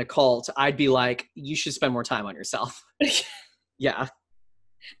from being in a cult, I'd be like, you should spend more time on yourself. Yeah.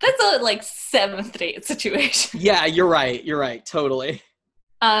 That's a like 7th date situation. Yeah, you're right. You're right. Totally.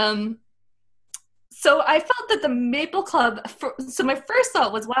 So I felt that the Maple Club, so my first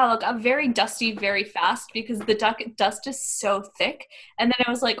thought was, wow, it got very dusty very fast because the dust is so thick. And then I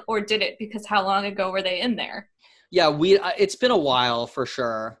was like, or did it? Because how long ago were they in there? Yeah, it's been a while for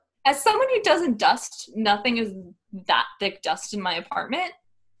sure. As someone who doesn't dust, nothing is that thick dust in my apartment.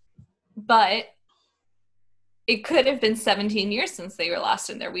 But it could have been 17 years since they were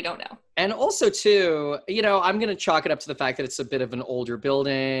last in there. We don't know. And also, too, I'm going to chalk it up to the fact that it's a bit of an older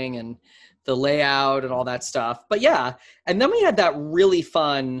building and the layout and all that stuff. But yeah, and then we had that really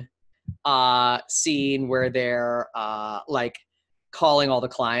fun scene where they're like calling all the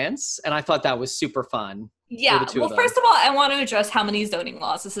clients, and I thought that was super fun. Yeah, well, first of all, I want to address how many zoning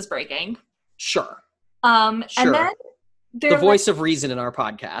laws this is breaking. Sure. And then the voice of reason in our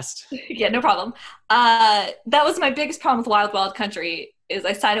podcast. Yeah, no problem. That was my biggest problem with Wild Wild Country is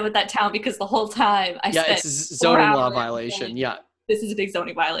I sided with that town because the whole time I spent it's a zoning law violation. Yeah. This is a big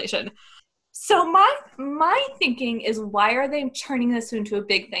zoning violation. So my thinking is, why are they turning this into a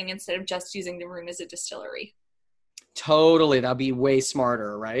big thing instead of just using the room as a distillery? Totally. That'd be way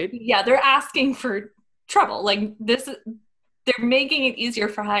smarter, right? Yeah, they're asking for trouble. Like this, they're making it easier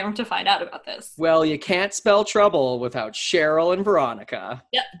for Hiram to find out about this. Well, you can't spell trouble without Cheryl and Veronica.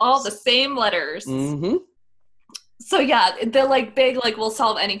 Yep, all the same letters. Mm-hmm. So yeah, the like big, like we'll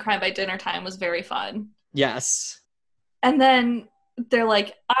solve any crime by dinner time was very fun. Yes. And then they're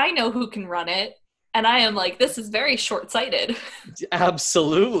like, I know who can run it. And I am like, this is very short-sighted.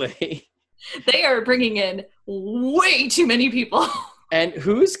 Absolutely. They are bringing in way too many people. And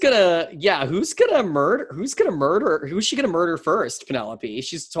who's she gonna murder first, Penelope?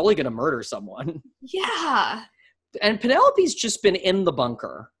 She's totally gonna murder someone. Yeah. And Penelope's just been in the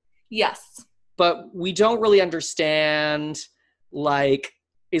bunker. Yes. But we don't really understand, like,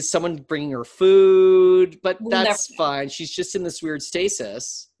 is someone bringing her food? But that's fine. She's just in this weird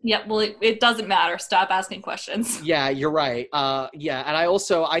stasis. Yeah, well, it doesn't matter. Stop asking questions. Yeah, you're right. Yeah, and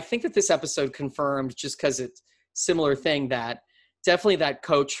I think that this episode confirmed, just because it's similar thing, that definitely that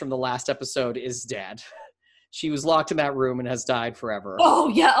coach from the last episode is dead. She was locked in that room and has died forever. Oh,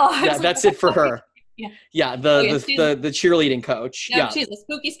 yeah. Oh, yeah, that's it for her. Yeah. Yeah, the cheerleading coach. Yeah, she's a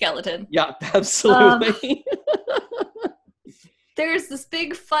spooky skeleton. Yeah, absolutely. There's this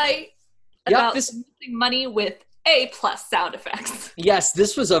big fight about money with A+ sound effects. Yes,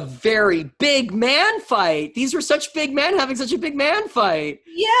 this was a very big man fight. These were such big men having such a big man fight.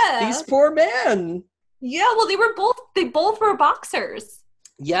 Yeah. These poor men. Yeah, well, they both were boxers.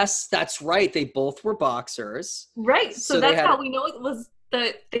 Yes, that's right. They both were boxers. Right. So that's how we know it was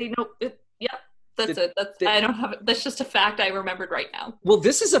that's just a fact I remembered right now. Well,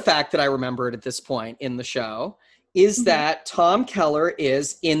 this is a fact that I remembered at this point in the show, is that Tom Keller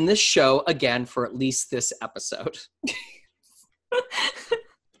is in the show again for at least this episode.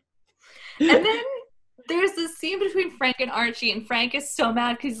 And then there's this scene between Frank and Archie, and Frank is so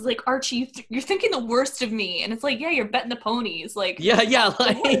mad because he's like, Archie, you're thinking the worst of me. And it's like, yeah, you're betting the ponies. Like, yeah,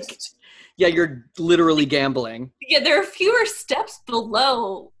 you're literally gambling. Yeah, there are fewer steps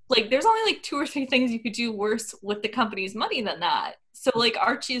below. Like, there's only like 2 or 3 things you could do worse with the company's money than that. So, like,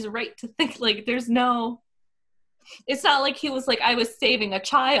 Archie's right to think, like, it's not like he was like, I was saving a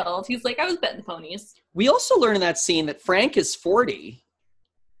child. He's like, I was betting the ponies. We also learn in that scene that Frank is 40.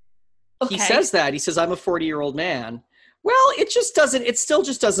 Okay. He says that. He says, I'm a 40-year-old man. Well, it still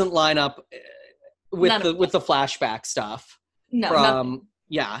just doesn't line up with the flashback stuff. No.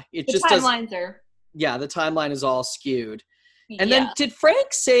 Yeah, it the just timelines are. Yeah, the timeline is all skewed. And then did Frank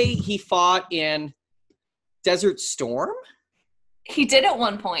say he fought in Desert Storm? He did at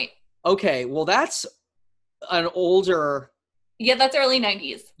one point. Okay, well that's an older. Yeah, that's early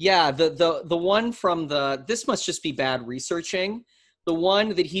 90s. Yeah, the one from this must just be bad researching. The one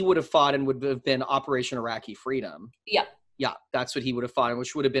that he would have fought in would have been Operation Iraqi Freedom. Yeah. Yeah, that's what he would have fought in,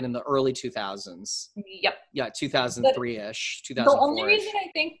 which would have been in the early 2000s. Yep. Yeah, 2003-ish, 2004-ish. The only reason I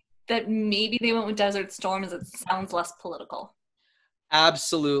think that maybe they went with Desert Storm is it sounds less political.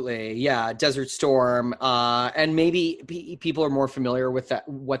 Absolutely. Yeah. Desert Storm. And maybe people are more familiar with that,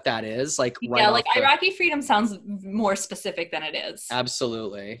 what that is, like right Yeah, like off the. Iraqi freedom sounds more specific than it is.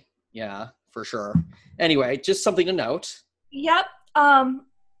 Absolutely. Yeah, for sure. Anyway, just something to note. Yep. And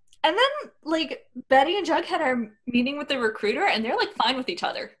then like Betty and Jughead are meeting with the recruiter and they're like fine with each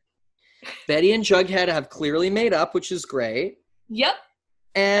other. Betty and Jughead have clearly made up, which is great. Yep.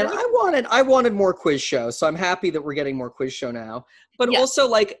 And I wanted more quiz show, so I'm happy that we're getting more quiz show now. But Yeah. also,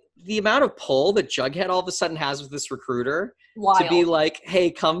 like, the amount of pull that Jughead all of a sudden has with this recruiter Wild. to be like,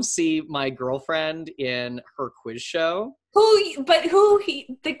 hey, come see my girlfriend in her quiz show. Who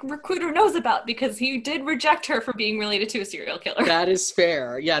the recruiter knows about because he did reject her for being related to a serial killer. That is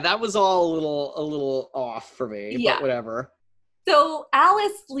fair. Yeah, that was all a little off for me, Yeah. but whatever. So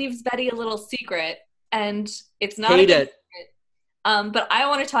Alice leaves Betty a little secret, and it's not Hate a it. secret. But I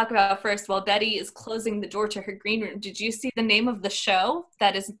want to talk about first, while Betty is closing the door to her green room, did you see the name of the show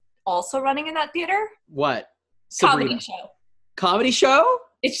that is also running in that theater? What? Comedy Sabrina. show. Comedy show?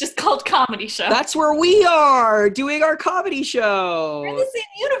 It's just called Comedy Show. That's where we are doing our comedy show. We're in the same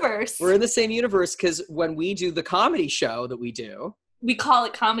universe. We're in the same universe because when we do the comedy show that we do, we call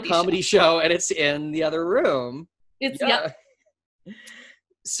it Comedy show, and it's in the other room. It's yeah. Yep.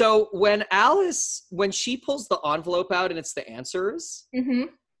 So when she pulls the envelope out and it's the answers, Mm-hmm.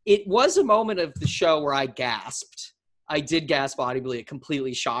 it was a moment of the show where I gasped. I did gasp audibly. It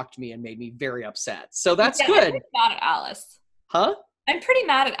completely shocked me and made me very upset. So that's good. I'm pretty mad at Alice. Huh? I'm pretty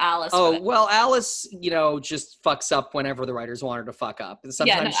mad at Alice. Oh, well, Alice, just fucks up whenever the writers want her to fuck up. And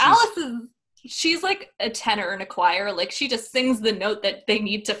sometimes Alice she's like a tenor in a choir. Like, she just sings the note that they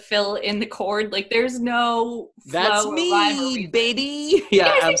need to fill in the chord. Like, there's no flow. That's me, baby.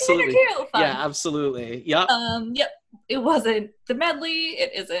 Yeah, absolutely. Yeah, absolutely. Yep. Yep. It wasn't the medley.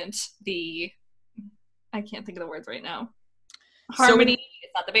 It isn't the, I can't think of the words right now. Harmony.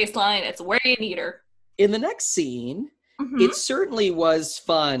 It's not the bass line. It's where you need her. In the next scene, it certainly was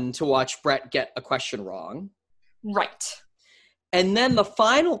fun to watch Brett get a question wrong. Right. And then the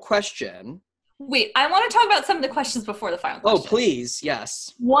final question. Wait, I want to talk about some of the questions before the final question. Oh, please.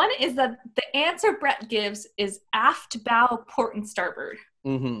 Yes. One is that the answer Brett gives is aft, bow, port, and starboard.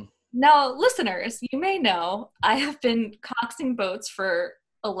 Mm-hmm. Now, listeners, you may know I have been coxing boats for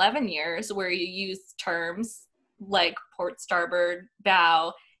 11 years where you use terms like port, starboard,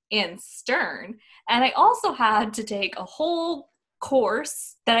 bow, and stern. And I also had to take a whole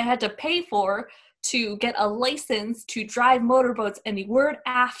course that I had to pay for to get a license to drive motorboats, and the word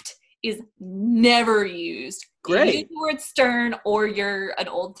aft is never used. Great. You use the word stern or you're an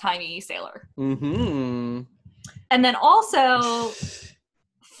old-timey sailor. Mm-hmm. And then also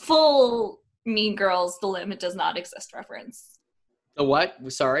full Mean Girls, The Limit Does Not Exist reference. The what?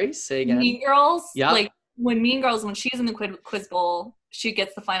 Sorry, say again. Mean Girls? Yeah. Like, when Mean Girls, when she's in the quiz bowl, she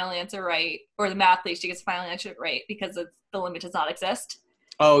gets the final answer right, or the mathlete, she gets the final answer right because it's The Limit Does Not Exist.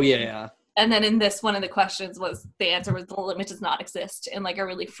 Oh, yeah. And then in this, one of the questions was, the answer was the limit does not exist in like a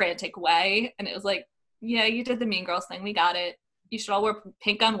really frantic way. And it was like, yeah, you did the Mean Girls thing. We got it. You should all wear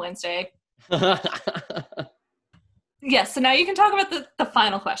pink on Wednesday. Yeah, so now you can talk about the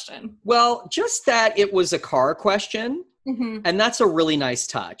final question. Well, just that it was a car question. Mm-hmm. And that's a really nice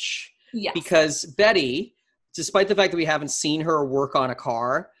touch. Yes. Because Betty, despite the fact that we haven't seen her work on a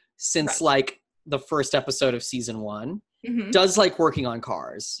car since like the first episode of season 1, does like working on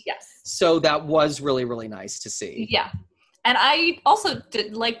cars. Yes. So that was really, really nice to see. Yeah. And I also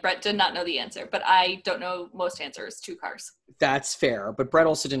did, like Brett, did not know the answer, but I don't know most answers to cars. That's fair. But Brett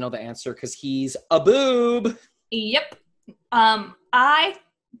also didn't know the answer because he's a boob. Yep. I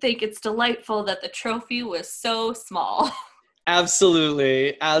think it's delightful that the trophy was so small.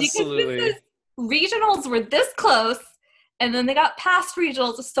 Absolutely. Absolutely. Regionals were this close, and then they got past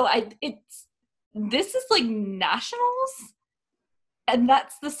regionals. So this is like nationals, and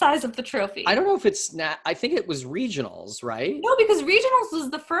that's the size of the trophy. I don't know if it's I think it was regionals, right? No, because regionals was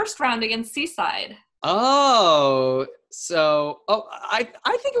the first round against Seaside. Oh, so I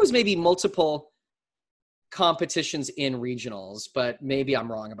think it was maybe multiple competitions in regionals, but maybe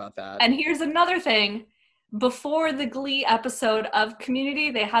I'm wrong about that. And here's another thing. Before the Glee episode of Community,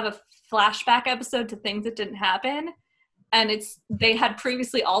 they have a flashback episode to things that didn't happen. And they had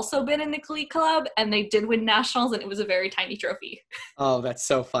previously also been in the Glee Club, and they did win nationals, and it was a very tiny trophy. Oh, that's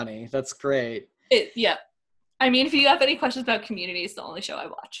so funny. That's great. Yeah. I mean, if you have any questions about Community, it's the only show I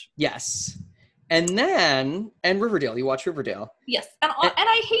watch. Yes. And Riverdale. You watch Riverdale. Yes. And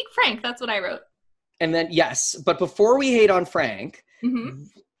I hate Frank. That's what I wrote. And then, yes. But before we hate on Frank,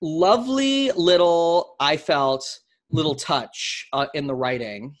 lovely little touch in the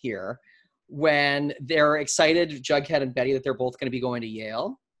writing here when they're excited, Jughead and Betty, that they're both going to be going to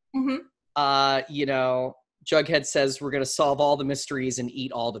Yale. You know, Jughead says, we're going to solve all the mysteries and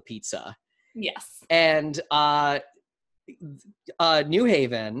eat all the pizza. Yes. And New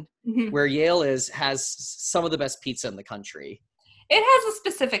Haven, where Yale is, has some of the best pizza in the country. It has a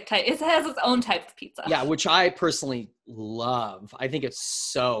specific type. It has its own type of pizza. Yeah, which I personally love. I think it's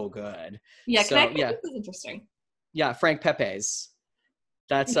so good. Yeah, so, Connecticut is interesting. Yeah, Frank Pepe's.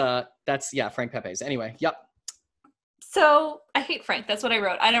 That's Frank Pepe's. Anyway, yep. So I hate Frank. That's what I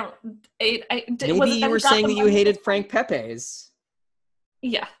wrote. Maybe you were saying that you hated Frank Pepe's.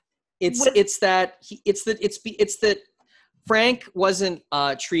 Yeah. It's that Frank wasn't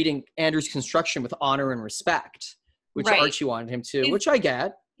treating Andrew's construction with honor and respect, which Archie wanted him to, which I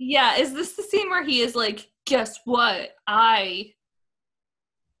get. Yeah, is this the scene where he is like, guess what? I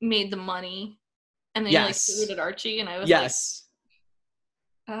made the money. And then he like threw it at Archie, and I was like,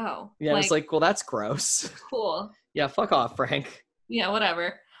 oh. Yeah, I was like, well, that's gross. Cool. Yeah, fuck off, Frank. Yeah,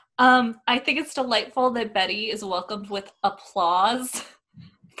 whatever. I think it's delightful that Betty is welcomed with applause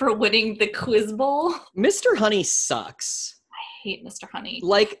for winning the quiz bowl. Mr. Honey sucks. I hate Mr. Honey.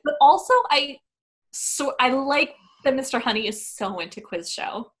 Like, but also I like that Mr. Honey is so into quiz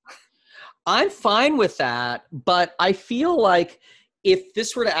show. I'm fine with that, but I feel like if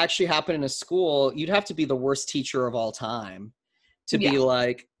this were to actually happen in a school, you'd have to be the worst teacher of all time to be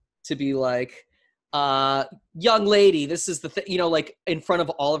like, young lady, this is the thing, you know, like in front of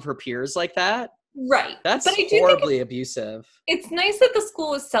all of her peers like that. Right. That's horribly abusive. It's nice that the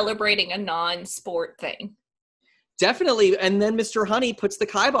school is celebrating a non-sport thing. Definitely. And then Mr. Honey puts the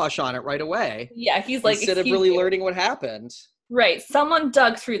kibosh on it right away. Yeah, he's like, instead of really learning what happened. Right. Someone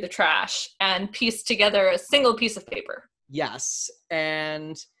dug through the trash and pieced together a single piece of paper. Yes.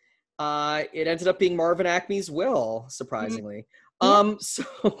 And it ended up being Marvin Acme's will, surprisingly. And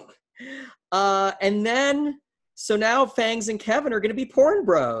now Fangs and Kevin are going to be porn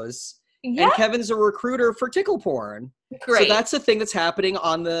bros. Yeah. And Kevin's a recruiter for tickle porn. Great. So that's a thing that's happening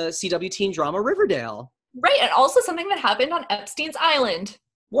on the CW teen drama Riverdale. Right. And also something that happened on Epstein's Island.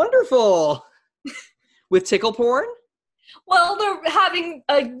 Wonderful. With tickle porn? Well, they're having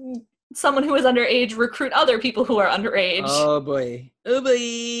someone who is underage recruit other people who are underage. Oh boy.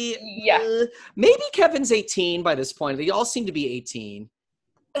 Yeah. Maybe Kevin's 18 by this point. They all seem to be 18.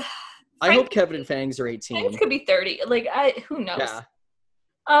 I hope Kevin and Fangs are 18. Fangs could be 30. Like, who knows? Yeah.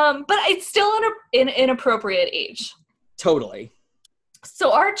 But it's still an inappropriate age. Totally.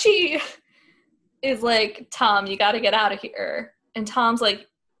 So Archie is like, Tom, you got to get out of here. And Tom's like,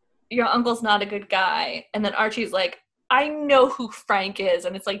 your uncle's not a good guy. And then Archie's like, I know who Frank is.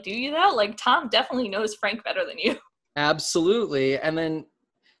 And it's like, do you though? Like, Tom definitely knows Frank better than you. Absolutely. And then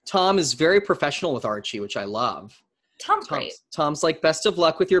Tom is very professional with Archie, which I love. Tom's great. Tom's like, best of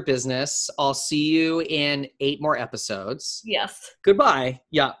luck with your business. I'll see you in 8 more episodes. Yes. Goodbye.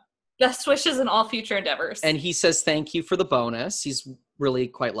 Yeah. Best wishes in all future endeavors. And he says thank you for the bonus. He's really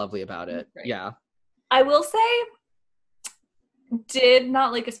quite lovely about it. Great. Yeah. I will say, did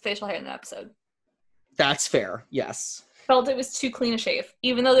not like his facial hair in the episode. That's fair. Yes. Felt it was too clean a shave.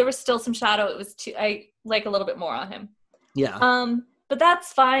 Even though there was still some shadow, I like a little bit more on him. Yeah. But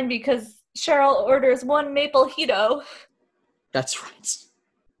that's fine because Cheryl orders 1 maple hito. That's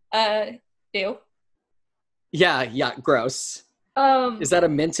right. Ew. Yeah, gross. Is that a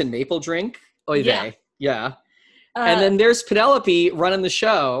mint and maple drink? Oy vey. Yeah. And then there's Penelope running the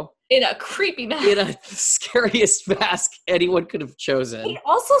show. In a creepy mask. In a scariest mask anyone could have chosen. It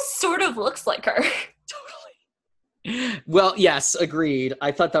also sort of looks like her. Totally. Well, yes, agreed.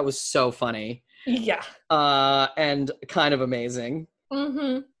 I thought that was so funny. Yeah. And kind of amazing.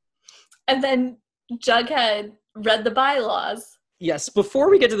 Mm-hmm. And then Jughead read the bylaws. Yes. Before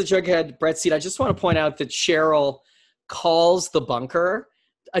we get to the Jughead Brett seat, I just want to point out that Cheryl calls the bunker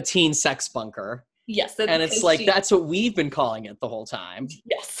a teen sex bunker. Yes. And it's like, that's what we've been calling it the whole time.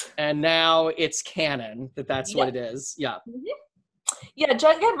 Yes. And now it's canon that's what it is. Yeah. Mm-hmm. Yeah,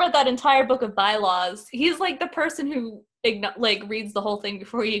 Jughead read that entire book of bylaws. He's like the person who reads the whole thing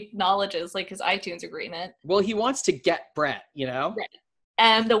before he acknowledges like his iTunes agreement. Well, he wants to get Brett, you know? Right.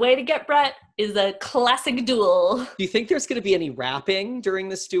 And the way to get Brett is a classic duel. Do you think there's going to be any rapping during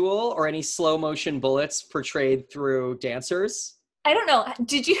this duel or any slow motion bullets portrayed through dancers? I don't know.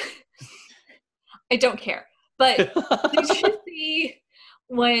 Did you... I don't care. But did you see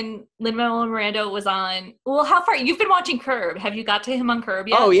when Lin-Manuel Miranda was on... Well, how far... You've been watching Curb. Have you got to him on Curb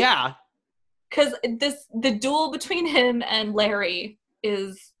yet? Oh, yeah. Because the duel between him and Larry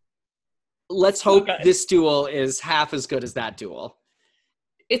is... Let's hope this duel is half as good as that duel.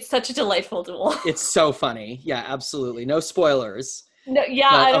 It's such a delightful duel. It's so funny. Yeah, absolutely. No spoilers. No, yeah,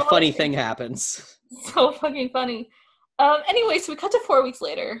 I But a don't want funny thing happens. to. So fucking funny. Anyway, so we cut to 4 weeks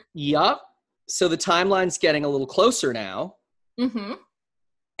later. Yup. So the timeline's getting a little closer now. Mm-hmm.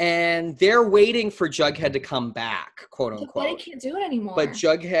 And they're waiting for Jughead to come back, quote But Betty unquote. can't do it anymore. But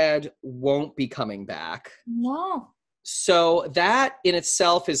Jughead won't be coming back. No. So that in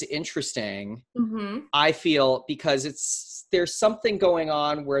itself is interesting, Mm-hmm. I feel, because there's something going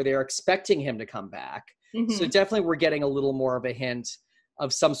on where they're expecting him to come back. Mm-hmm. So definitely we're getting a little more of a hint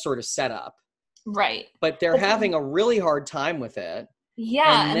of some sort of setup. Right. But they're having a really hard time with it.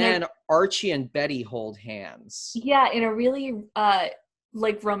 Yeah. And then Archie and Betty hold hands. Yeah, in a really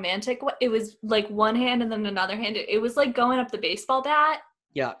like romantic way. It was like one hand and then another hand. It was like going up the baseball bat.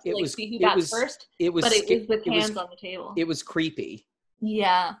 Yeah, it Like was. see who It bats was. first. It was. But it was with it was- hands on the table. It was creepy.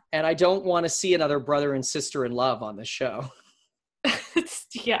 Yeah. And I don't want to see another brother and sister in love on this show.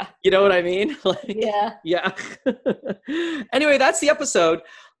 Yeah. You know what I mean? Like, Yeah. yeah. Anyway, that's the episode.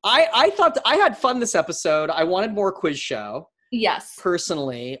 I thought I had fun this episode. I wanted more quiz show Yes.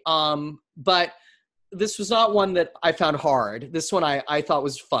 personally. But this was not one that I found hard. This one I thought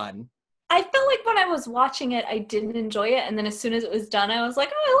was fun. I felt like when I was watching it, I didn't enjoy it. And then as soon as it was done, I was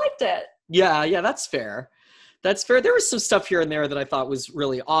like, oh, I liked it. Yeah, that's fair. That's fair. There was some stuff here and there that I thought was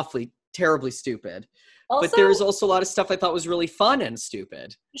really awfully, terribly stupid. Also, But there's also a lot of stuff I thought was really fun and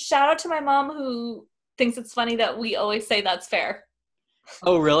stupid. shout out to my mom who thinks it's funny that we always say that's fair.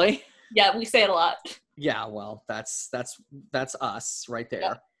 Oh, really? Yeah, we say it a lot. Yeah, well, that's us right there.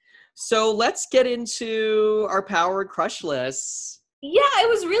 Yeah. So let's get into our power and crush lists. Yeah, I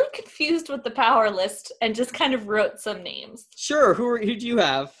was really confused with the power list and just kind of wrote some names. Sure. Who do you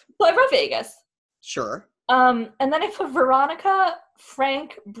have? So I wrote Vegas. Sure. And then I put Veronica,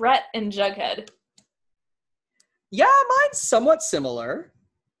 Frank, Brett, and Jughead. Yeah, mine's somewhat similar.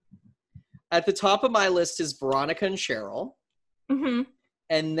 At the top of my list is Veronica and Cheryl, Mm-hmm.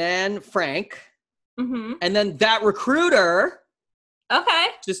 and then Frank, Mm-hmm. and then that recruiter, Okay.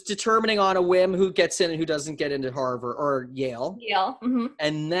 just determining on a whim who gets in and who doesn't get into Harvard or Yale. Yale. Mm-hmm.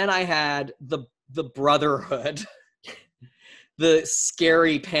 And then I had the Brotherhood, the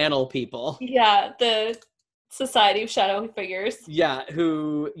scary panel people. Yeah, the Society of Shadow Figures. Yeah,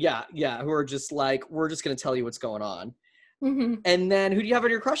 who are just like, we're just gonna tell you what's going on. Mm-hmm. And then who do you have on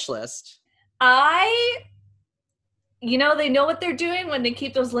your crush list? They know what they're doing when they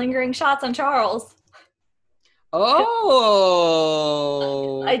keep those lingering shots on Charles.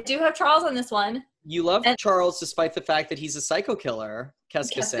 Oh, I do have Charles on this one. you love And- Charles despite the fact that he's a psycho killer. Qu'est-ce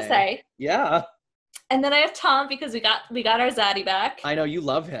que Just to c'est? say. Yeah, And then I have Tom because we got our Zaddy back. I know you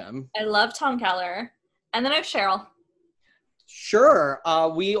love him. I love Tom Keller. And then I have Cheryl. Sure,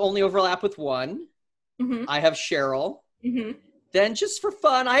 we only overlap with one. Mm-hmm. I have Cheryl. Mm-hmm. Then just for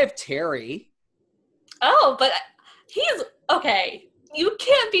fun, I have Terry. Oh, but he's okay. You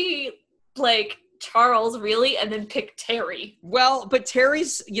can't be like Charles really and then pick Terry. Well, but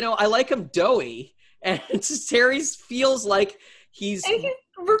Terry's, I like him doughy. And Terry's feels like he's... And he's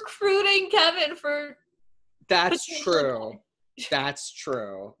recruiting Kevin for... That's potential. true. That's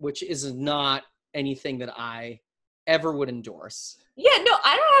true. Which is not anything that I ever would endorse. Yeah, no,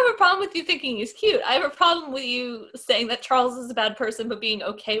 I don't have a problem with you thinking he's cute. I have a problem with you saying that Charles is a bad person but being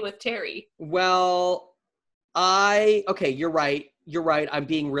okay with Terry. Well, okay, you're right. You're right. I'm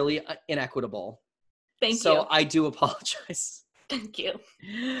being really inequitable. Thank So you. I do apologize. Thank you.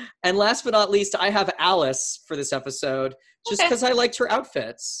 And last but not least, I have Alice for this episode just Okay. because I liked her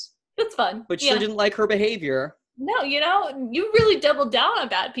outfits, It's fun. but yeah. sure didn't like her behavior. No, you really doubled down on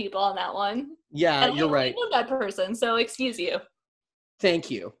bad people on that one. Yeah, And you're I right. know that person, so excuse you. Thank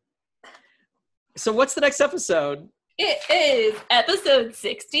you. So what's the next episode? It is episode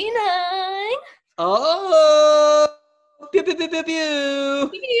 69. Oh, pew, pew, pew, pew, pew.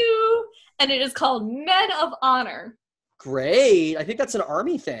 Pew. And it is called Men of Honor. Great. I think that's an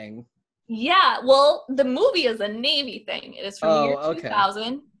army thing. Yeah, well, the movie is a Navy thing. It is from the year okay.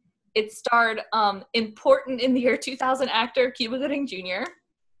 2000. It starred important in the year 2000 actor Cuba Gooding Jr.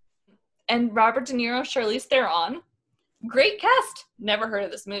 and Robert De Niro, Charlize Theron. Great cast. Never heard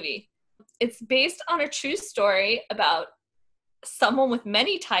of this movie. It's based on a true story about someone with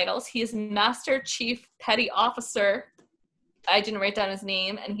many titles. He is Master Chief Petty Officer. I didn't write down his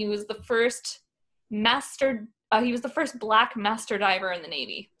name, and he was the first black master diver in the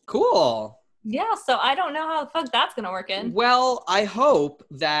Navy. Cool. Yeah, so I don't know how the fuck that's gonna work in. Well, I hope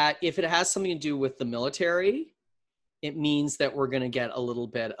that if it has something to do with the military, it means that we're going to get a little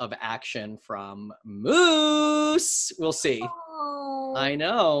bit of action from Moose. We'll see. Oh. I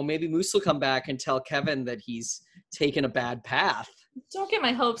know. Maybe Moose will come back and tell Kevin that he's taken a bad path. Don't get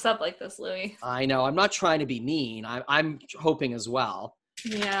my hopes up like this, Louis. I know. I'm not trying to be mean. I'm hoping as well.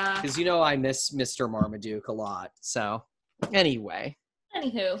 Yeah. Because I miss Mr. Marmaduke a lot. So anyway.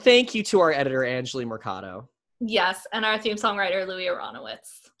 Anywho. Thank you to our editor, Angeli Mercado. Yes, and our theme songwriter, Louis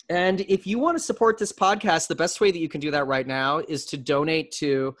Aronowitz. And if you want to support this podcast, the best way that you can do that right now is to donate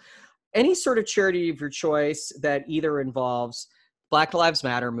to any sort of charity of your choice that either involves Black Lives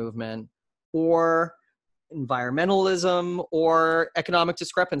Matter movement or environmentalism or economic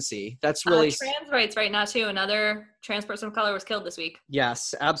discrepancy. That's really trans rights right now too. Another trans person of color was killed this week.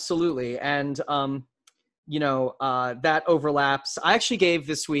 Yes, absolutely. And that overlaps. I actually gave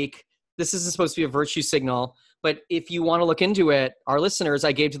this week, this isn't supposed to be a virtue signal, but if you want to look into it, our listeners,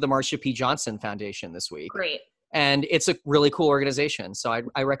 I gave to the Marsha P. Johnson Foundation this week. Great. And it's a really cool organization. So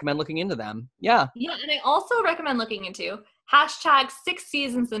I recommend looking into them. Yeah. Yeah. And I also recommend looking into # 6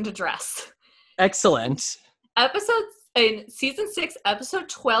 seasons into dress. Excellent. In season 6, episode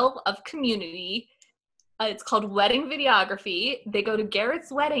 12 of Community. It's called Wedding Videography. They go to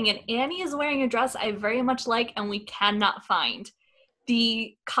Garrett's wedding and Annie is wearing a dress I very much like and we cannot find.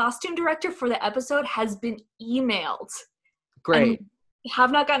 The costume director for the episode has been emailed. Great.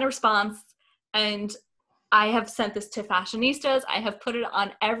 Have not gotten a response. And I have sent this to fashionistas. I have put it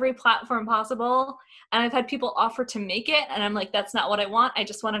on every platform possible. And I've had people offer to make it. And I'm like, that's not what I want. I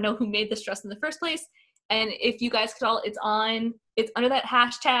just want to know who made this dress in the first place. And if you guys could all, it's under that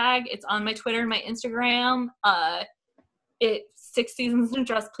hashtag. It's on my Twitter and my Instagram. It's 6 seasons in a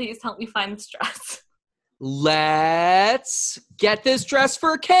dress. Please help me find this dress. Let's get this dress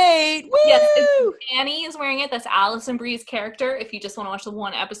for Kate. Woo! Yes, Annie is wearing it. That's Allison Brie's character. If you just want to watch the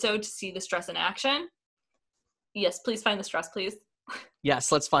one episode to see this dress in action. Yes, please find this dress, please.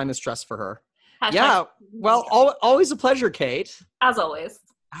 Yes, let's find this dress for her. Hashtag yeah, well, always a pleasure, Kate. As always.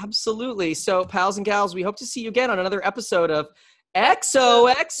 Absolutely. So, pals and gals, we hope to see you again on another episode of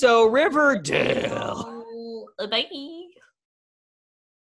XOXO Riverdale. Bye.